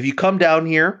if you come down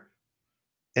here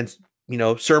and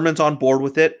Sermon's on board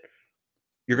with it,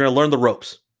 you're going to learn the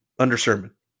ropes under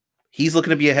Sermon. He's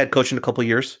looking to be a head coach in a couple of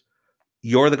years.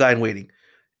 You're the guy in waiting.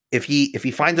 If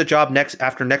he finds a job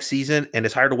after next season and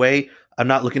is hired away, I'm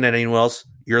not looking at anyone else.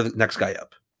 You're the next guy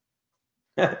up.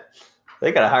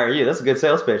 They got to hire you. That's a good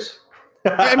sales pitch.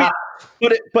 I mean,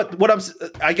 but what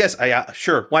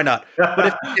sure, why not?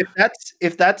 But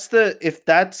if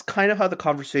that's kind of how the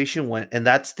conversation went, and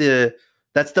that's the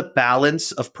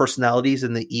balance of personalities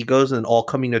and the egos and all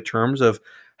coming to terms of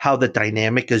how the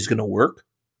dynamic is going to work.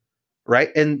 Right.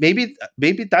 And maybe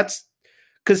that's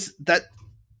because that.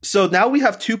 So now we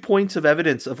have 2 points of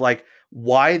evidence of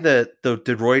why the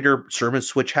DeRuyter Sermon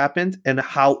switch happened and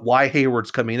why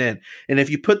Hayward's coming in. And if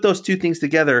you put those two things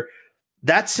together,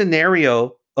 that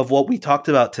scenario of what we talked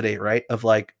about today, right? Of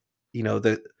like,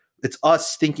 it's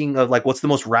us thinking of like, what's the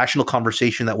most rational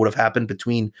conversation that would have happened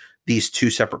between these two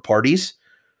separate parties?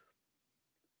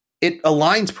 It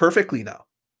aligns perfectly now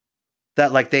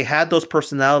that like they had those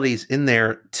personalities in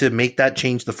there to make that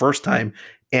change the first time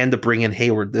and to bring in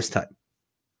Hayward this time.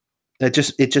 It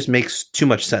just makes too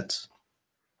much sense.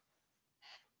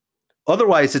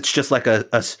 Otherwise, it's just like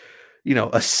a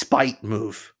spite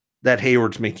move that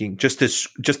Hayward's making, just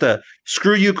to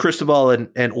screw you, Cristobal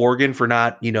and Oregon, for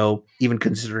not even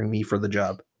considering me for the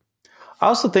job. I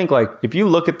also think like if you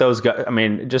look at those guys, I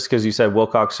mean, just because you said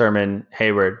Wilcox, Sermon,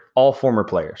 Hayward, all former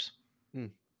players,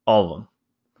 all of them,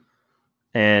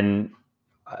 and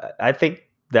I think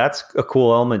that's a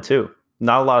cool element too.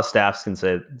 Not a lot of staffs can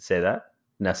say that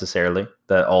necessarily,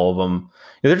 that all of them,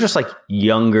 they're just like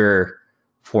younger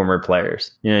former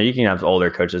players. You can have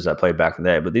older coaches that played back in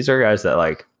the day, but these are guys that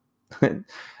like,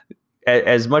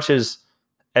 as much as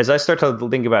I start to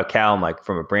think about Cal, and like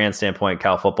from a brand standpoint,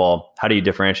 Cal football, how do you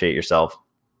differentiate yourself?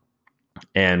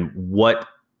 And what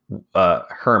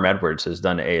Herm Edwards has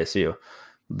done to ASU,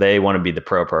 they want to be the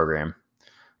pro program,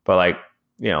 but like,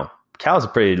 Cal is a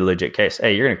pretty legit case.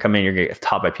 Hey, you're going to come in, you're going to get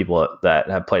taught by people that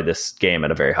have played this game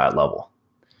at a very high level.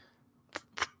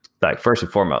 Like, first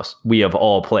and foremost, we have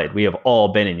all played. We have all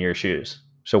been in your shoes.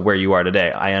 So where you are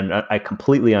today, I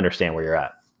completely understand where you're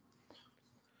at.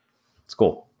 It's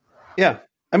cool. Yeah.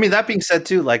 I mean, that being said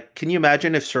too, like, can you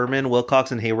imagine if Sermon,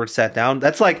 Wilcox, and Hayward sat down?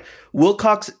 That's like,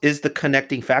 Wilcox is the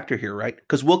connecting factor here, right?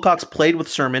 Because Wilcox played with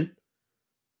Sermon.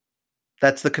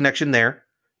 That's the connection there.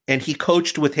 And he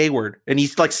coached with Hayward. And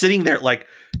he's like sitting there like,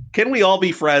 can we all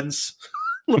be friends?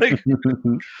 Like,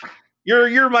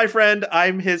 you're my friend.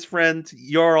 I'm his friend.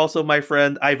 You're also my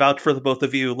friend. I vouch for the both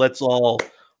of you. Let's all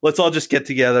just get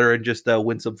together and just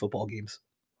win some football games.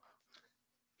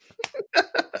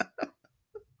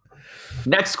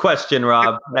 Next question,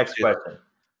 Rob. Next question.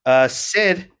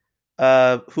 Sid,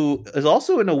 who is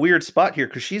also in a weird spot here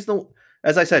because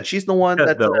as I said, she's the one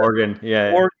that's the Oregon.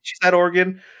 Yeah. She's at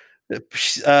Oregon.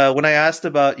 When I asked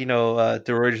about,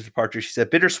 DeRuyter's departure, she said,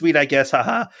 bittersweet, I guess.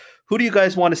 Haha. Who do you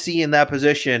guys want to see in that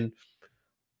position?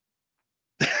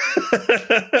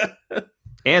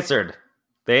 Answered.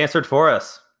 They answered for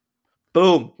us.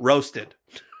 Boom. Roasted.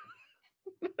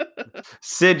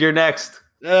 Sid, you're next.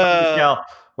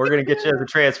 We're going to get you as a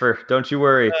transfer. Don't you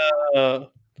worry. All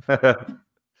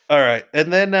right.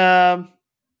 And then,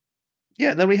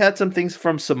 then we had some things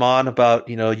from Saman about,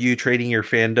 you trading your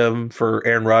fandom for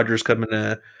Aaron Rodgers coming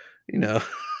to,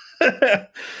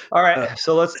 All right.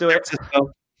 So let's do it.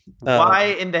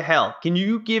 Why in the hell? Can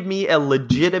you give me a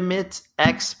legitimate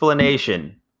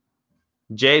explanation?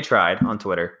 Jay tried on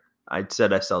Twitter. I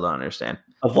said I still don't understand.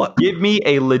 Of what? Give me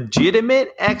a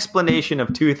legitimate explanation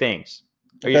of two things.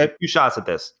 You have 2 shots at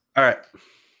this. All right.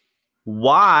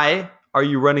 Why are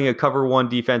you running a cover 1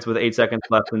 defense with 8 seconds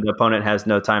left and the opponent has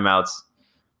no timeouts?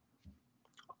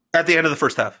 At the end of the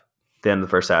first half. The end of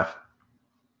the first half.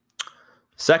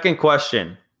 Second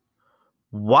question.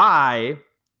 Why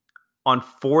on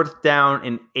 4th down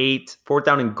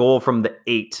and goal from the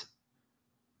 8,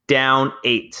 down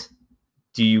 8,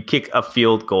 do you kick a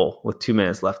field goal with 2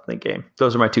 minutes left in the game?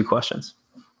 Those are my 2 questions.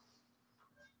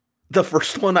 The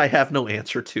first one I have no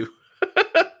answer to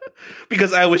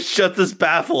because I was just as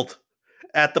baffled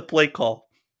at the play call.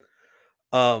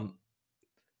 Not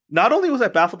only was I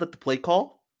baffled at the play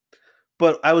call,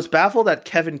 but I was baffled at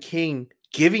Kevin King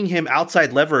giving him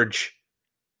outside leverage.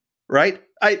 Right?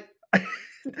 I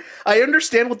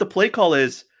understand what the play call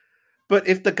is, but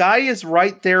if the guy is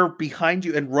right there behind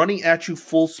you and running at you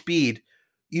full speed,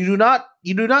 you do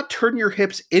not turn your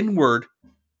hips inward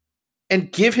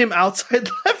and give him outside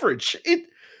leverage.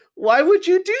 Why would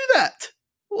you do that?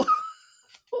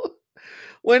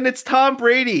 When it's Tom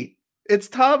Brady. It's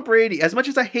Tom Brady. As much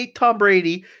as I hate Tom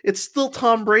Brady, it's still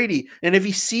Tom Brady. And if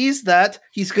he sees that,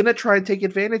 he's going to try and take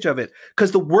advantage of it.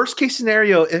 Because the worst case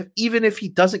scenario, even if he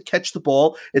doesn't catch the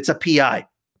ball, it's a PI.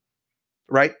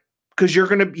 Right? Because you're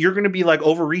gonna be like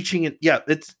overreaching it. Yeah,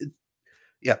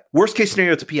 worst case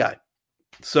scenario, it's a PI.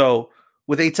 So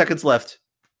with 8 seconds left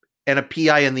and a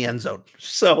PI in the end zone.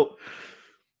 So,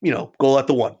 goal at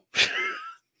the 1.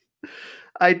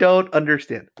 I don't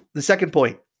understand. The second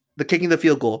point, the kicking the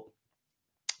field goal.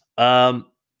 I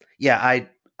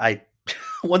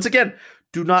once again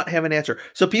do not have an answer.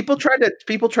 So people tried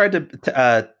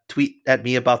to tweet at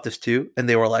me about this too, and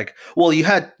they were like, "Well, you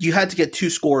had to get 2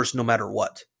 scores no matter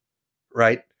what,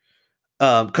 right?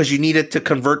 Because you needed to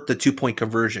convert the 2-point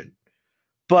conversion."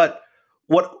 But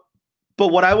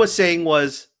what I was saying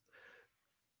was,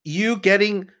 you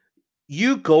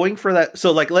going for that.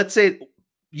 So like, let's say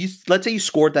let's say you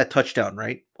scored that touchdown,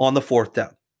 right, on the 4th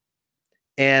down,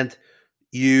 and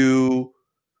you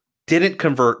didn't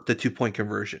convert the 2-point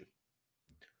conversion.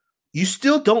 You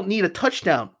still don't need a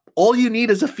touchdown. All you need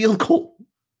is a field goal,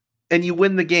 and you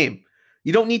win the game.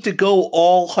 You don't need to go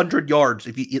all 100 yards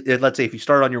let's say if you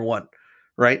start on your 1,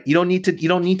 right? You don't need to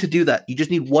do that. You just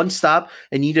need one stop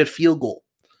and you need a field goal.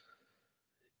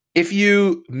 If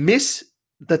you miss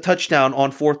the touchdown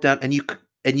on 4th down and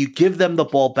you give them the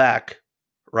ball back,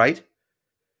 right?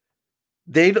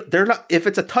 They're not, if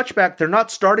it's a touchback, they're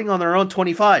not starting on their own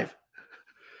 25.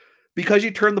 Because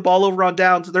you turn the ball over on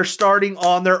downs, they're starting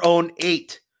on their own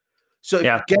 8.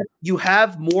 So you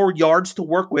have more yards to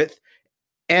work with.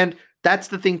 And that's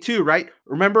the thing too, right?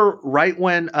 Remember right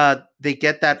when they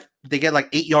get like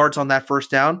 8 yards on that 1st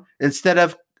down, instead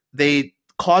of they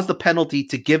cause the penalty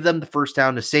to give them the 1st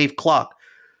down to save clock.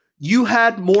 You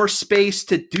had more space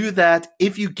to do that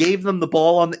if you gave them the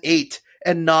ball on the 8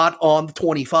 and not on the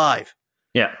 25.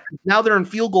 Yeah. Now they're in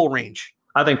field goal range.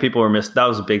 I think people were missing. That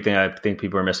was a big thing I think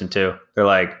people were missing too. They're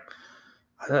like,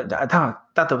 I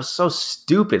thought that was so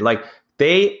stupid. Like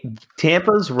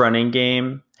Tampa's running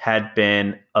game had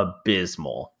been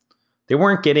abysmal. They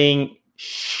weren't getting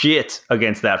shit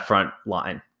against that front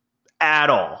line at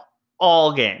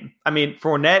all game. I mean,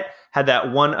 Fournette had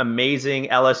that one amazing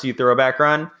LSU throwback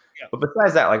run. Yeah. But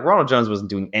besides that, like Ronald Jones wasn't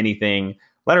doing anything.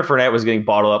 Leonard Fournette was getting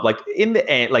bottled up. Like in the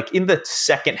end, like in the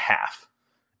second half,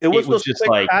 it was just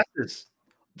like passes.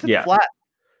 Flat.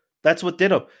 That's what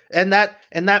did him. And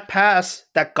that pass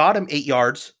that got him 8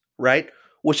 yards, right,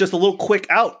 was just a little quick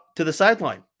out to the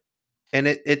sideline. And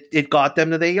it got them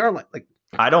to the 8-yard line. Like,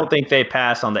 I don't think they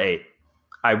pass on the 8.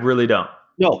 I really don't.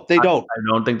 No, they don't. I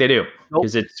don't think they do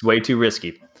because it's way too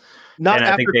risky. Not and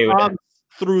after Tom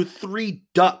threw 3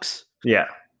 ducks. Yeah.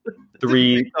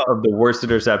 3 of the worst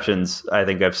interceptions I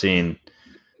think I've seen.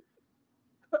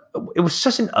 It was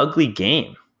such an ugly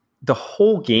game. The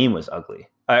whole game was ugly.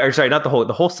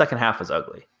 The whole second half was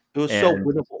ugly. It was so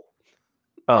winnable.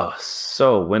 Oh,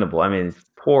 so winnable. I mean,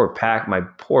 my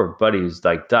poor buddy who's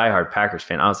like diehard Packers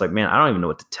fan. I was like, man, I don't even know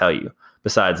what to tell you.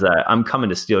 Besides that, I'm coming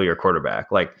to steal your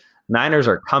quarterback. Like, Niners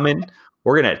are coming.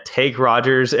 We're going to take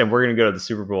Rodgers and we're going to go to the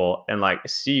Super Bowl and like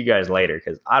see you guys later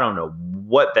because I don't know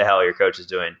what the hell your coach is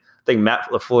doing. I think Matt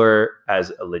LaFleur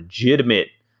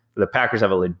the Packers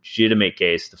have a legitimate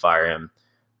case to fire him.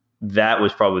 That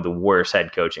was probably the worst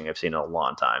head coaching I've seen in a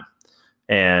long time.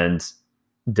 And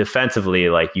defensively,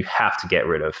 like you have to get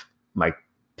rid of Mike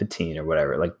Pettine or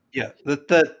whatever. Like, yeah,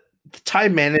 the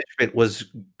time management was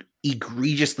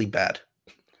egregiously bad.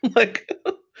 Like,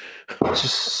 it's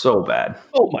just so bad.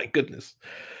 Oh my goodness.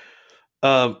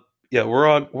 Yeah, we're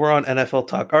on NFL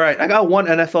talk. All right, I got one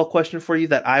NFL question for you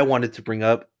that I wanted to bring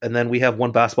up, and then we have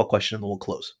one basketball question, and then we'll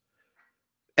close.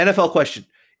 NFL question: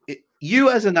 you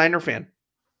as a Niner fan,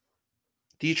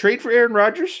 do you trade for Aaron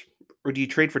Rodgers or do you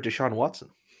trade for Deshaun Watson?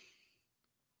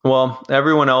 Well,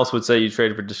 everyone else would say you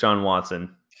trade for Deshaun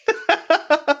Watson.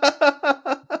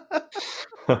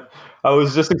 I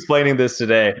was just explaining this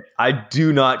today. I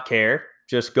do not care.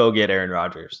 Just go get Aaron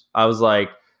Rodgers. I was like,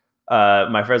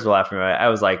 my friends were laughing at me. I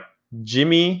was like,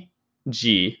 Jimmy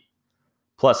G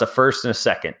plus a first and a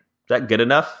second. Is that good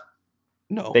enough?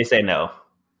 No. They say no.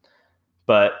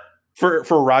 But for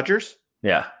Rodgers?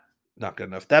 Yeah. Not good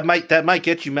enough. That might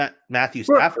get you Matthew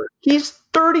Stafford. He's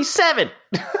 37.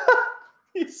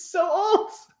 He's so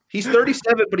old. He's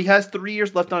 37, but he has 3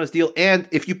 years left on his deal. And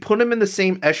if you put him in the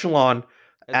same echelon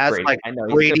as Brady. like I know.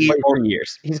 Brady, for 4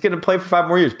 years, he's going to play for 5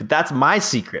 more years. But that's my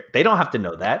secret. They don't have to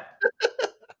know that.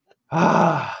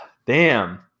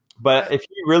 Damn. But if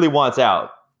he really wants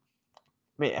out, I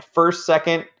mean, first,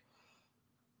 second,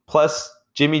 plus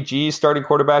Jimmy G, starting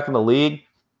quarterback in the league.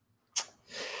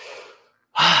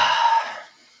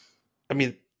 I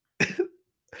mean,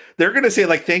 they're going to say,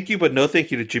 like, thank you, but no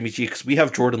thank you to Jimmy G because we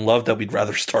have Jordan Love that we'd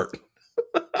rather start.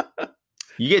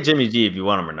 You get Jimmy G if you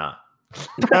want him or not.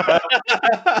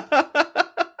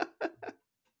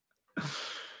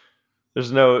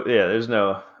 There's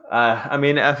no. I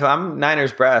mean, if I'm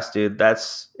Niners brass, dude,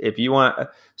 that's if you want.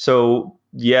 So,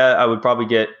 yeah, I would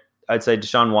probably I'd say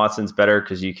Deshaun Watson's better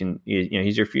because he's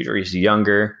your future. He's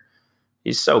younger.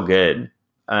 He's so good.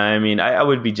 I mean, I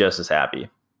would be just as happy.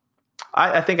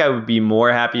 I think I would be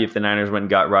more happy if the Niners went and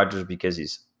got Rodgers because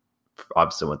he's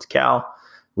obviously went to Cal.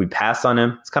 We passed on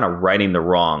him. It's kind of righting the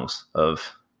wrongs of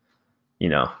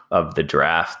the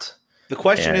draft. The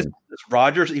question is, does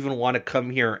Rodgers even want to come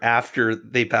here after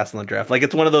they pass on the draft? Like,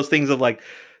 it's one of those things of like,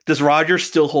 does Rodgers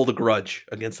still hold a grudge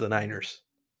against the Niners?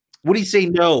 Would he say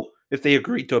no if they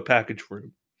agreed to a package for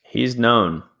him? He's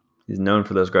known He's known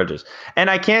for those grudges. And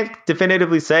I can't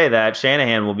definitively say that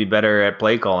Shanahan will be better at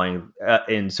play calling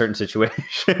in certain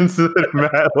situations than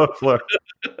Matt LaFleur.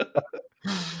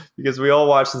 Because we all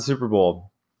watched the Super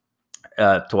Bowl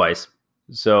twice.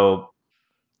 So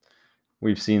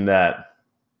we've seen that.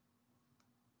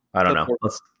 I don't know.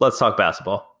 Let's talk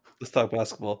basketball. Let's talk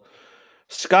basketball.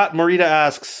 Scott Morita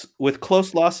asks, with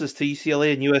close losses to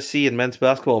UCLA and USC in men's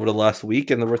basketball over the last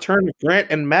week and the return of Grant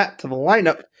and Matt to the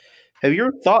lineup, have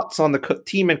your thoughts on the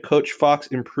team and Coach Fox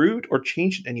improved or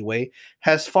changed in any way?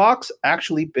 Has Fox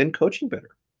actually been coaching better?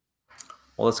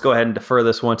 Well, let's go ahead and defer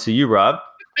this one to you, Rob.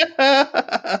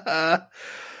 All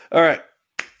right.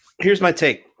 Here's my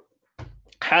take.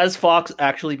 Has Fox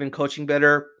actually been coaching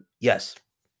better? Yes.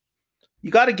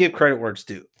 You got to give credit where it's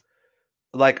due.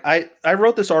 Like I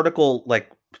wrote this article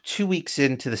like 2 weeks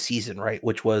into the season, right?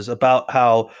 Which was about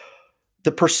how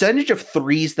the percentage of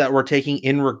threes that we're taking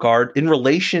in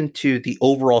relation to the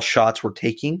overall shots we're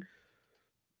taking,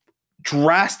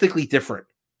 drastically different.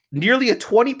 Nearly a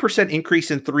 20% increase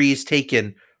in threes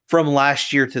taken from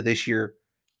last year to this year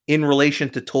in relation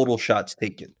to total shots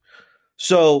taken.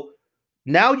 So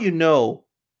now you know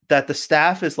that the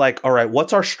staff is like, all right,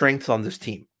 what's our strengths on this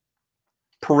team?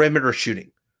 Perimeter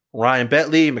shooting. Ryan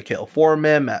Bentley, Mikhail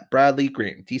Foreman, Matt Bradley,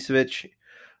 Grant Tisevich.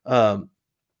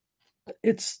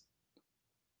 It's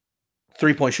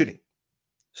 3-point shooting.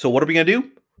 So what are we going to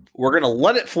do? We're going to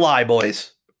let it fly,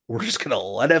 boys. We're just going to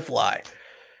let it fly.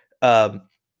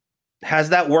 Has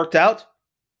that worked out?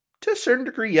 To a certain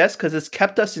degree, yes, because it's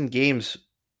kept us in games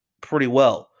pretty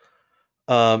well.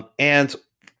 And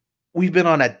we've been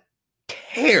on a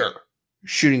tear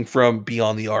shooting from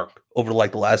beyond the arc over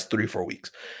like the last 3-4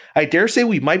 weeks. I dare say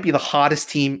we might be the hottest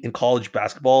team in college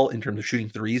basketball in terms of shooting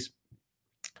threes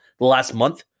the last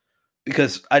month,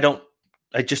 because I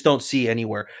just don't see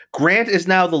anywhere. Grant is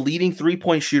now the leading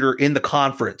 3-point shooter in the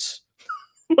conference.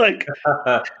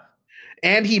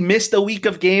 And he missed a week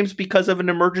of games because of an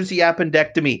emergency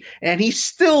appendectomy, and he's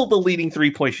still the leading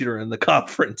 3-point shooter in the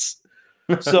conference.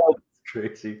 So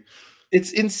crazy.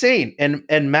 It's insane.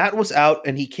 And Matt was out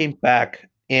and he came back.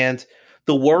 And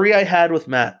the worry I had with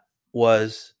Matt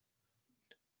was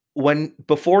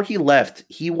before he left,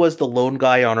 he was the lone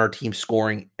guy on our team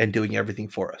scoring and doing everything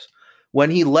for us.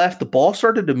 When he left, the ball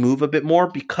started to move a bit more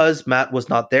because Matt was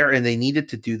not there, and they needed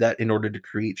to do that in order to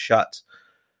create shots.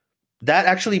 That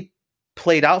actually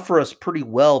played out for us pretty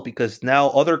well because now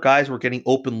other guys were getting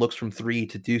open looks from three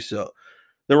to do so.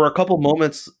 There were a couple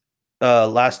moments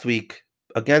last week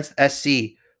against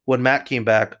SC when Matt came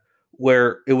back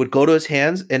where it would go to his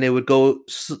hands and it would go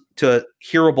to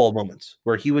hero ball moments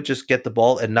where he would just get the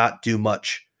ball and not do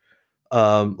much.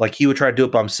 Like he would try to do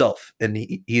it by himself, and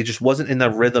he just wasn't in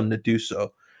the rhythm to do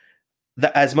so.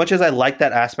 As much as I like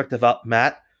that aspect about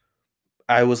Matt,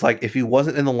 I was like, if he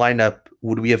wasn't in the lineup,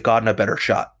 would we have gotten a better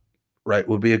shot? Right?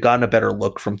 Would we have gotten a better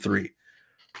look from three?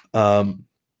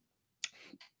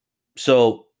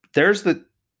 So there's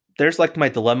like my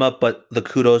dilemma, but the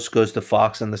kudos goes to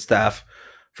Fox and the staff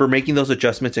for making those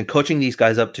adjustments and coaching these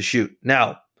guys up to shoot.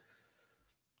 Now,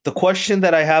 the question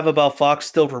that I have about Fox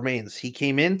still remains. He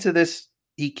came into this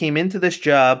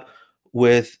job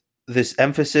with this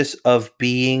emphasis of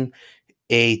being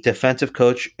a defensive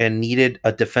coach and needed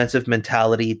a defensive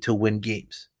mentality to win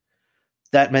games.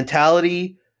 That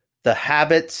mentality, the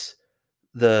habits,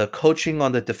 the coaching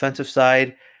on the defensive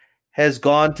side has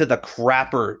gone to the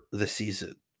crapper this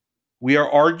season. We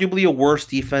are arguably a worse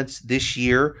defense this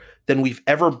year than we've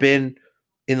ever been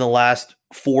in the last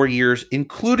 4 years,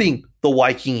 including the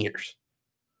Viking years.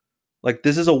 Like,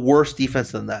 this is a worse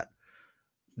defense than that.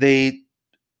 They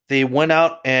went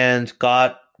out and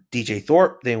got DJ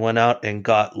Thorpe. They went out and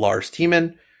got Lars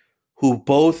Tiemann, who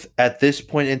both at this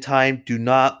point in time do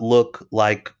not look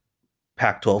like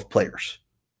Pac-12 players.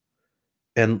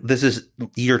 And this is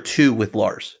year 2 with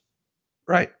Lars,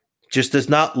 right? Just does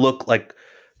not look like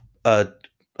a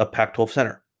Pac-12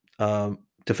 center,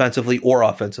 defensively or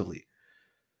offensively.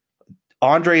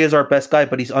 Andre is our best guy,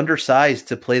 but he's undersized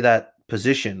to play that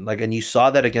position. Like, and you saw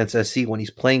that against SC when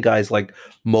he's playing guys like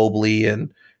Mobley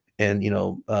and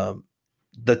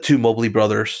the two Mobley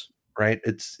brothers, right?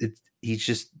 He's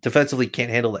just defensively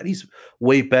can't handle that. He's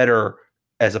way better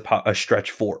as a stretch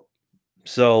 4.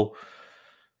 So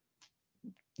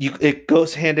it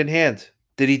goes hand in hand.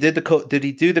 Did he do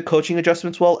the coaching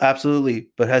adjustments well? Absolutely.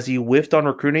 But has he whiffed on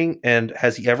recruiting, and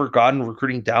has he ever gotten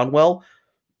recruiting down well?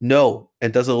 No.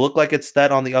 And does it look like it's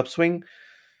that on the upswing?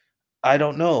 I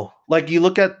don't know. Like, you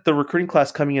look at the recruiting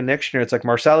class coming in next year, it's like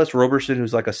Marsalis Roberson,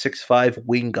 who's like a 6'5"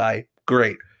 wing guy.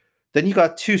 Great. Then you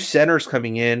got 2 centers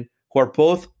coming in who are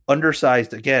both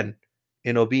undersized again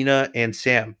in Obina and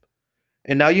Sam.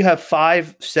 And now you have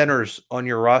 5 centers on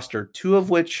your roster, 2 of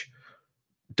which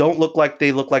don't look like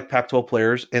they look like Pac-12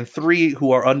 players, and 3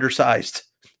 who are undersized.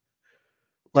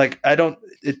 Like, I don't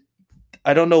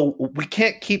know. We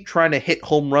can't keep trying to hit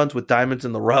home runs with diamonds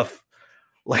in the rough.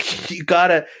 Like, you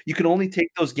can only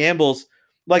take those gambles.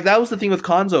 Like, that was the thing with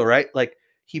Konzo, right? Like,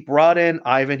 he brought in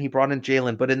Ivan, he brought in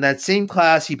Jalen, but in that same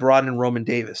class, he brought in Roman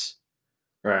Davis.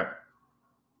 Right.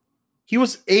 He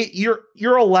was 8.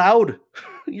 You're allowed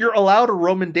a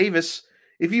Roman Davis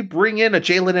if you bring in a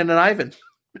Jalen and an Ivan.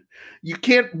 You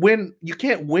can't win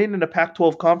in a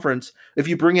Pac-12 conference if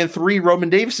you bring in 3 Roman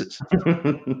Davises.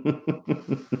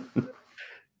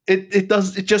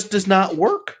 It just does not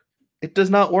work. It does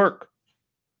not work.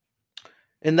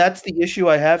 And that's the issue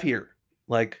I have here.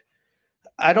 Like,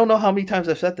 I don't know how many times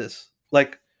I've said this.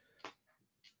 Like,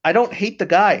 I don't hate the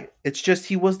guy. It's just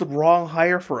he was the wrong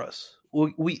hire for us.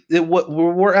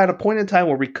 We're at a point in time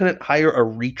where we couldn't hire a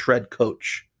retread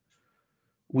coach.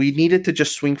 We needed to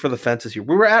just swing for the fences here.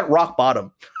 We were at rock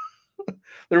bottom.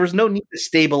 There was no need to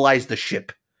stabilize the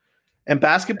ship. And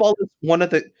basketball is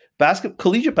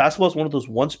collegiate basketball is one of those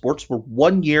sports where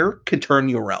 1 year can turn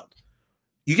you around.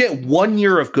 You get 1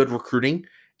 year of good recruiting,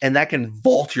 and that can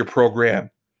vault your program,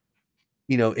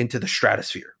 into the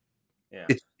stratosphere. Yeah.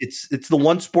 It's the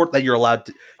one sport that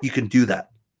you can do that,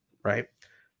 right?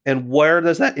 And where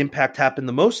does that impact happen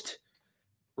the most?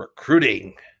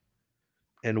 Recruiting.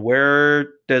 And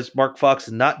where does Mark Fox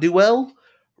not do well?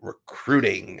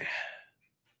 Recruiting.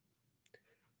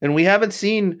 And we haven't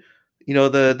seen,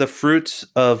 the fruits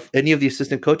of any of the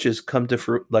assistant coaches come to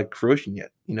fruition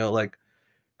yet. Like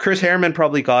Chris Harriman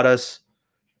probably got us,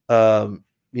 the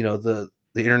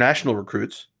international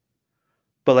recruits,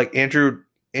 but like Andrew,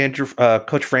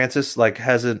 Coach Francis, like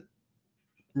hasn't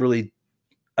really.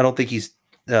 I don't think he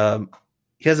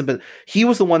hasn't been. He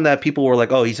was the one that people were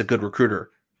like, oh, he's a good recruiter.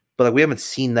 But like we haven't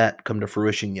seen that come to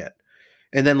fruition yet.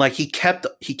 And then like he kept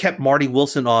Marty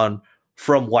Wilson on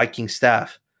from Viking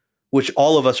staff, which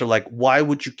all of us are like, why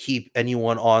would you keep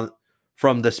anyone on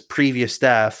from this previous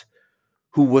staff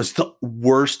who was the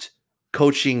worst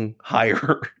coaching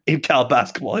hire in Cal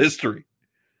basketball history?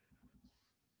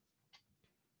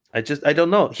 I don't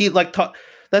know. He like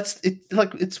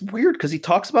it's weird because he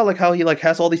talks about like how he like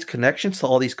has all these connections to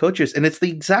all these coaches, and it's the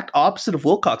exact opposite of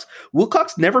Wilcox.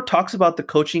 Wilcox never talks about the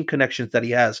coaching connections that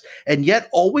he has, and yet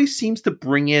always seems to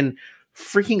bring in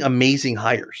freaking amazing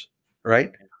hires,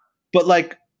 right? But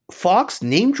like Fox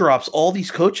name drops all these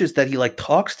coaches that he like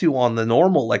talks to on the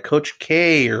normal, like Coach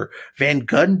K or Van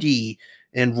Gundy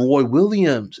and Roy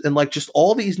Williams, and like just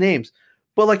all these names.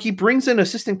 But like he brings in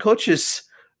assistant coaches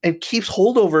and keeps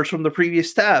holdovers from the previous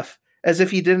staff, as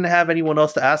if he didn't have anyone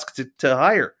else to ask to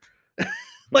hire.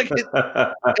 Like,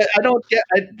 I don't get.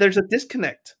 There's a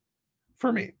disconnect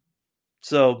for me.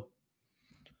 So,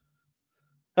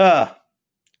 that's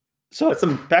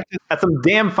some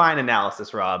damn fine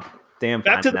analysis, Rob. Damn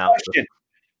fine back to analysis. The question: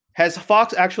 has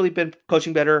Fox actually been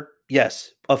coaching better?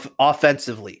 Yes,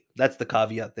 offensively. That's the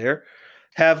caveat there.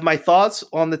 Have my thoughts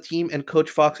on the team and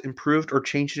Coach Fox improved or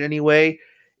changed in any way?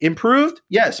 Improved?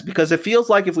 Yes, because it feels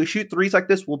like if we shoot threes like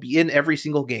this, we'll be in every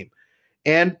single game.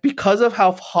 And because of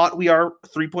how hot we are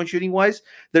 3-point shooting wise,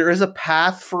 there is a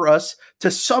path for us to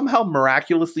somehow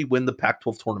miraculously win the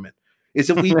Pac-12 tournament.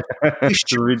 Is if we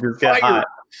shoot fire.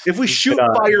 If we shoot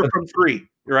fire from 3,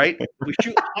 right? If we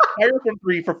shoot fire from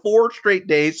 3 for 4 straight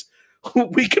days,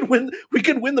 we can win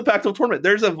the Pac-12 tournament.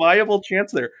 There's a viable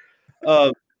chance there.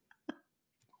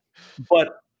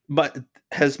 But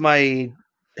has my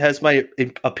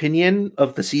opinion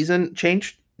of the season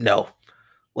changed? No.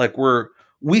 Like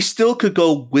we still could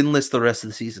go winless the rest of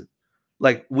the season.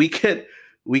 Like we could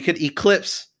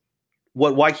eclipse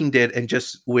what Viking did and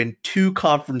just win 2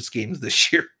 conference games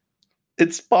this year.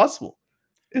 It's possible.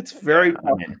 It's very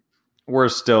possible. I mean, we're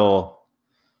still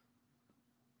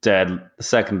dead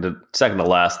second to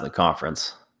last in the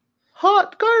conference.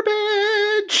 Hot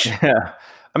garbage. Yeah.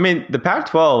 I mean, the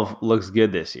Pac-12 looks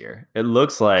good this year. It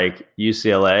looks like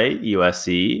UCLA,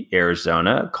 USC,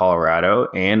 Arizona, Colorado,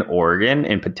 and Oregon,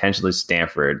 and potentially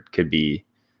Stanford could be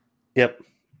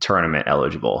tournament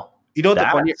eligible. You know what the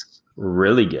funny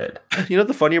really good. You know what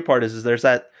the funnier part is there's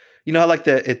that, how like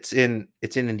it's in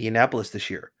Indianapolis this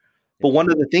year. But one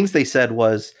of the things they said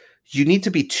was you need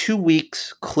to be 2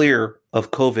 weeks clear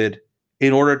of COVID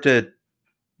in order to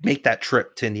make that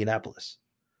trip to Indianapolis.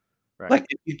 Right. Like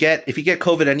if you get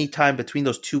COVID anytime between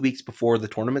those 2 weeks before the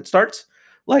tournament starts,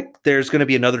 like there's going to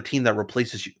be another team that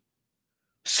replaces you.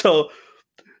 So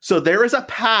there is a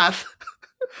path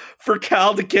for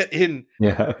Cal to get in.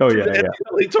 Yeah. Oh yeah. The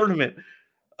NCAA tournament.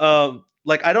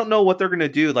 Like, I don't know what they're going to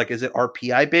do. Like, is it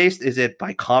RPI based? Is it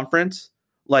by conference?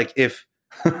 Like, if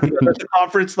the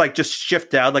conference like just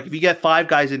shift down, like if you get 5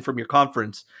 guys in from your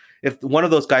conference, if one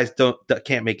of those guys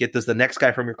can't make it, does the next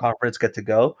guy from your conference get to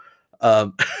go?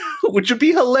 Which would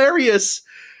be hilarious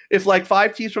if like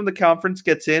 5 teams from the conference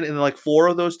gets in and then like 4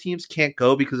 of those teams can't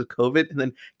go because of COVID, and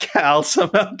then Cal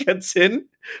somehow gets in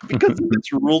because of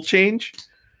this rule change.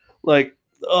 Like,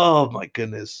 oh my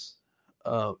goodness.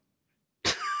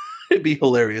 It'd be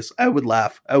hilarious. I would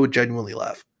laugh. I would genuinely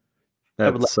laugh.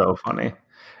 That's so funny.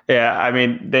 Yeah, I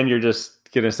mean, then you're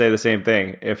just going to say the same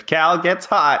thing. If Cal gets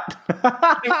hot,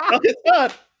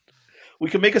 we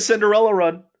can make a Cinderella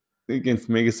run. We can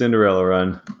make a Cinderella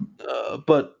run.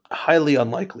 But highly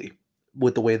unlikely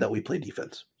with the way that we play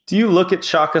defense. Do you look at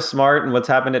Shaka Smart and what's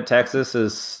happened at Texas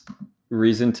as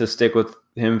reason to stick with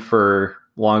him for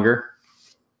longer?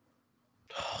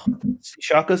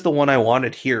 Shaka's the one I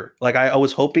wanted here. Like, I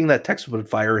was hoping that Texas would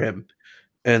fire him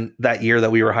and that year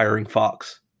that we were hiring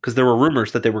Fox, because there were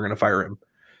rumors that they were going to fire him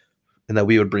and that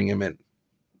we would bring him in.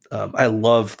 I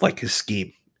love like his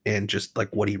scheme and just like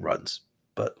what he runs,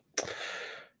 but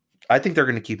I think they're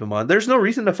going to keep him on. There's no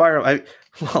reason to fire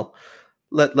him.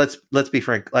 Let's be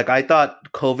frank. Like, I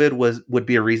thought COVID would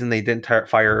be a reason they didn't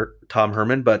fire Tom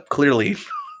Herman, but clearly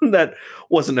that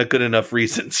wasn't a good enough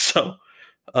reason. So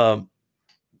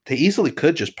they easily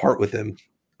could just part with him,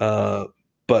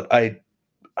 but I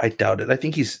doubt it. I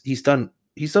think he's done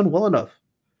well enough.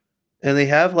 And they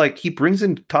have like, he brings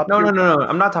in top. No.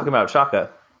 I'm not talking about Shaka.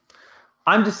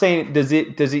 I'm just saying, does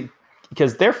he?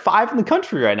 Because they're 5 in the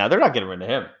country right now. They're not getting rid of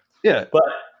him. Yeah, but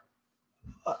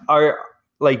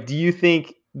do you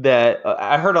think that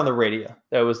I heard on the radio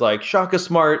that was like Shaka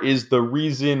Smart is the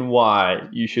reason why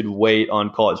you should wait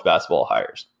on college basketball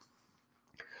hires?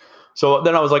 So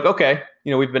then I was like, okay,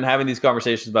 we've been having these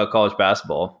conversations about college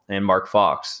basketball and Mark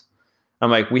Fox.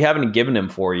 I'm like, we haven't given him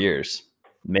 4 years.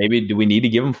 Maybe do we need to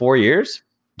give him 4 years?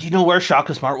 Do you know where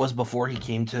Shaka Smart was before he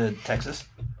came to Texas?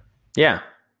 Yeah,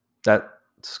 that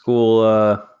school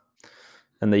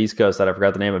on the East Coast that I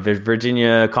forgot the name of,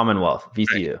 Virginia Commonwealth,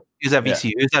 VCU. Right. He was at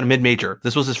VCU. He was at a mid-major.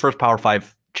 This was his first Power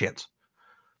 5 chance.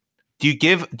 Do you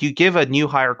give a new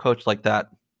hire coach like that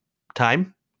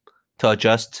time to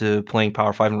adjust to playing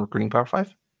Power 5 and recruiting Power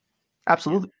 5?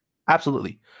 Absolutely.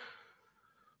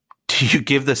 Do you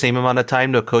give the same amount of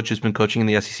time to a coach who's been coaching in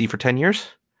the SEC for 10 years?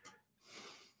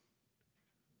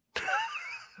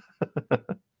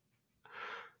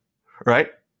 Right?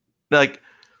 Like,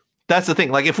 that's the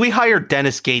thing. Like, if we hire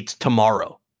Dennis Gates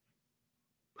tomorrow,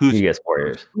 he gets 4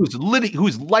 years,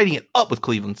 who's lighting it up with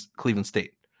Cleveland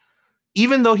State,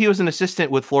 even though he was an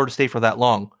assistant with Florida State for that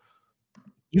long,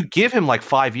 you give him like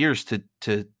 5 years to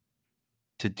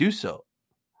do so,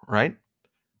 right?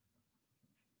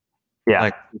 Yeah,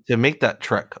 like to make that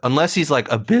trek, unless he's like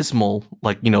abysmal,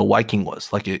 like Viking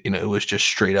was, like it was just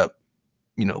straight up,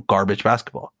 garbage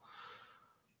basketball.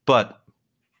 But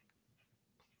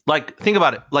like, think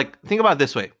about it. Like, think about it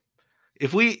this way: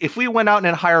 if we went out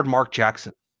and hired Mark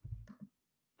Jackson,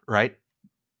 right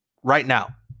now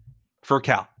for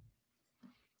Cal,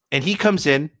 and he comes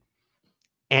in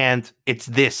and it's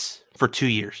this for 2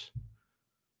 years,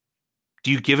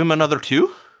 do you give him another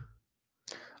 2?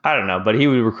 I don't know, but he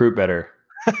would recruit better.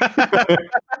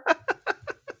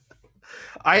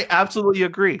 I absolutely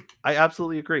agree.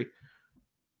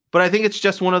 But I think it's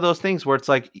just one of those things where it's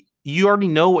like, you already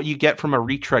know what you get from a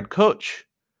retread coach,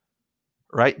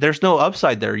 right? There's no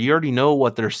upside there. You already know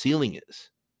what their ceiling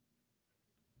is.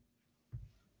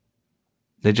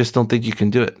 They just don't think you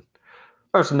can do it.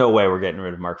 There's no way we're getting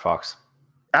rid of Mark Fox.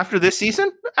 After this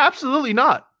season? Absolutely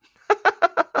not.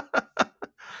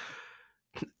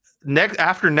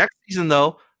 After next season,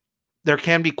 though, there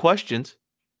can be questions.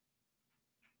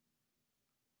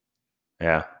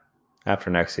 Yeah,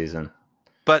 after next season.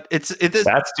 But it is.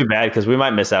 That's too bad, because we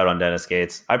might miss out on Dennis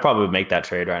Gates. I probably would make that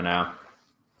trade right now.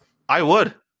 I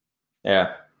would.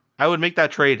 Yeah. I would make that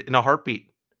trade in a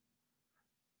heartbeat.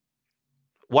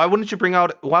 Why wouldn't you bring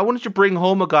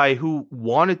home a guy who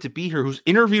wanted to be here, who's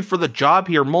interviewed for the job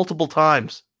here multiple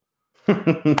times?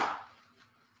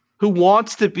 Who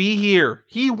wants to be here?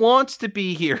 He wants to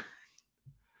be here.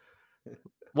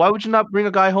 Why would you not bring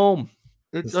a guy home?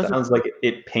 It sounds like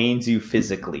it pains you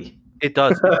physically. It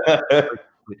does.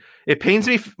 It pains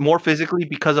me more physically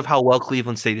because of how well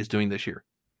Cleveland State is doing this year.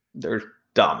 They're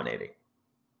dominating.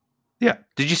 Yeah.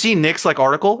 Did you see Nick's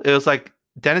article? It was like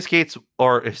Dennis Gates,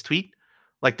 or his tweet,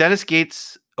 like Dennis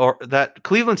Gates, or that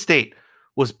Cleveland State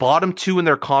was bottom 2 in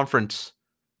their conference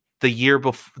the year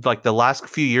before, like the last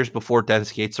few years before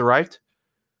Dennis Gates arrived.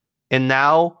 And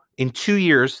now in 2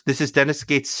 years, this is Dennis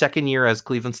Gates' second year as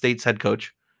Cleveland State's head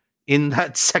coach. in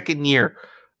that second year,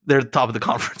 they're the top of the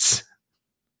conference.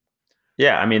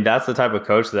 Yeah, I mean, that's the type of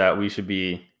coach that we should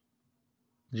be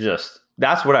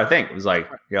that's what I think. It was like,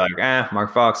 you're like,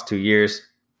 Mark Fox, 2 years,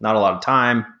 not a lot of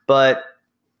time, but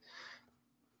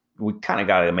we kind of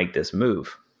got to make this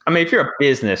move. I mean, if you're a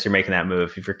business, you're making that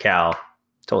move. If you're Cal,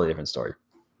 totally different story.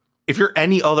 If you're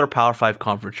any other Power 5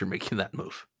 conference, you're making that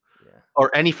move. Yeah.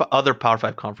 Or any other Power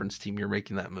 5 conference team, you're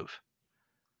making that move.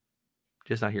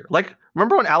 Just not here. Like,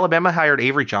 remember when Alabama hired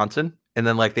Avery Johnson and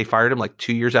then like they fired him like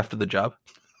 2 years after the job?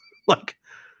 Like,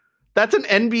 that's an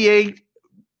NBA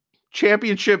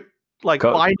championship like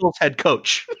finals head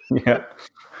coach. Yeah.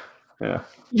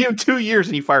 You have 2 years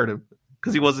and you fired him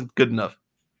because he wasn't good enough.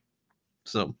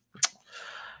 So,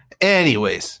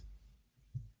 anyways,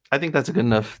 I think that's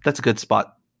a good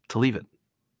spot to leave it.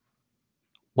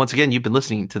 Once again, you've been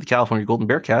listening to the California Golden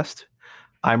Bearcast.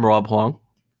 I'm Rob Huang.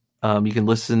 You can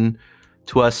listen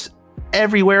to us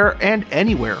everywhere and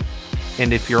anywhere.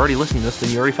 And if you're already listening to this, then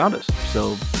you already found us.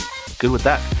 So good with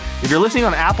that. If you're listening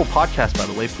on Apple Podcasts, by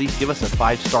the way, please give us a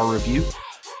 5-star review.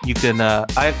 You can,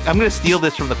 I'm going to steal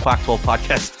this from the Quack 12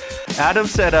 podcast. Adam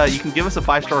said you can give us a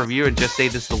 5-star review and just say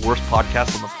this is the worst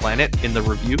podcast on the planet in the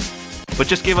review. But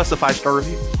just give us a 5-star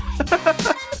review.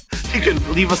 You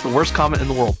can leave us the worst comment in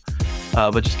the world.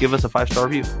 But just give us a 5-star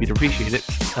review. We'd appreciate it.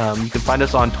 You can find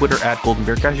us on Twitter at Golden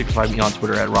Bearcast. You can find me on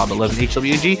Twitter at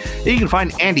Rob11HWG. And you can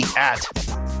find Andy at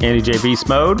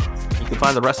AndyJBSmode. You can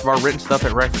find the rest of our written stuff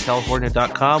at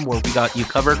rightforcalifornia.com, where we got you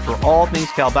covered for all things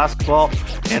Cal basketball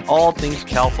and all things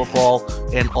Cal football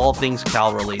and all things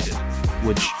Cal related,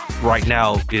 which right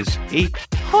now is a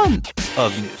ton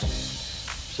of news.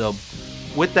 So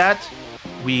with that,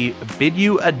 we bid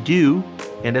you adieu.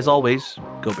 And as always,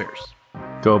 go Bears.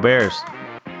 Go Bears.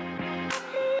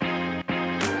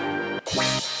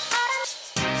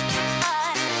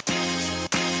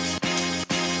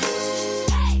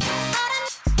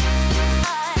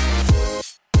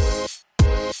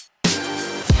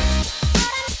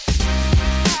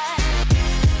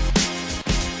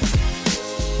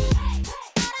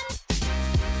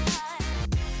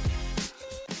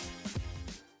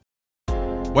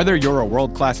 Whether you're a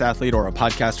world-class athlete or a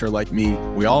podcaster like me,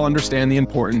 we all understand the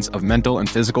importance of mental and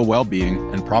physical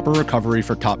well-being and proper recovery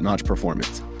for top-notch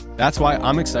performance. That's why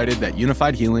I'm excited that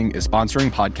Unified Healing is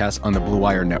sponsoring podcasts on the Blue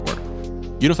Wire Network.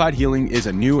 Unified Healing is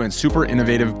a new and super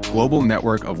innovative global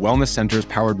network of wellness centers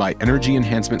powered by Energy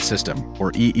Enhancement System,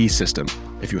 or EE System.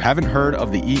 If you haven't heard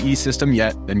of the EE System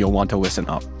yet, then you'll want to listen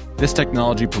up. This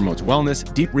technology promotes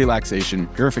wellness, deep relaxation,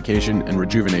 purification, and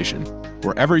rejuvenation.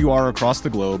 Wherever you are across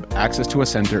the globe, access to a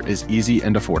center is easy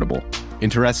and affordable.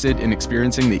 Interested in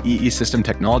experiencing the EE System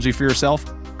technology for yourself?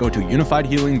 Go to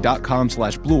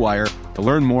unifiedhealing.com/bluewire to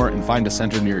learn more and find a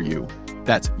center near you.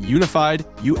 That's unified,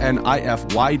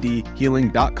 UNIFYD,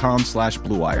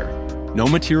 healing.com/bluewire. No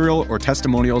material or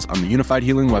testimonials on the Unified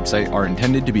Healing website are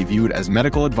intended to be viewed as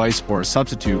medical advice or a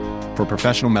substitute for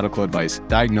professional medical advice,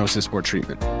 diagnosis, or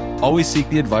treatment. Always seek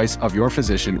the advice of your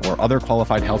physician or other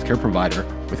qualified healthcare provider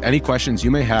with any questions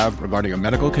you may have regarding a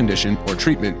medical condition or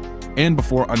treatment and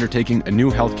before undertaking a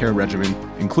new healthcare regimen,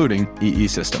 including EE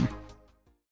System.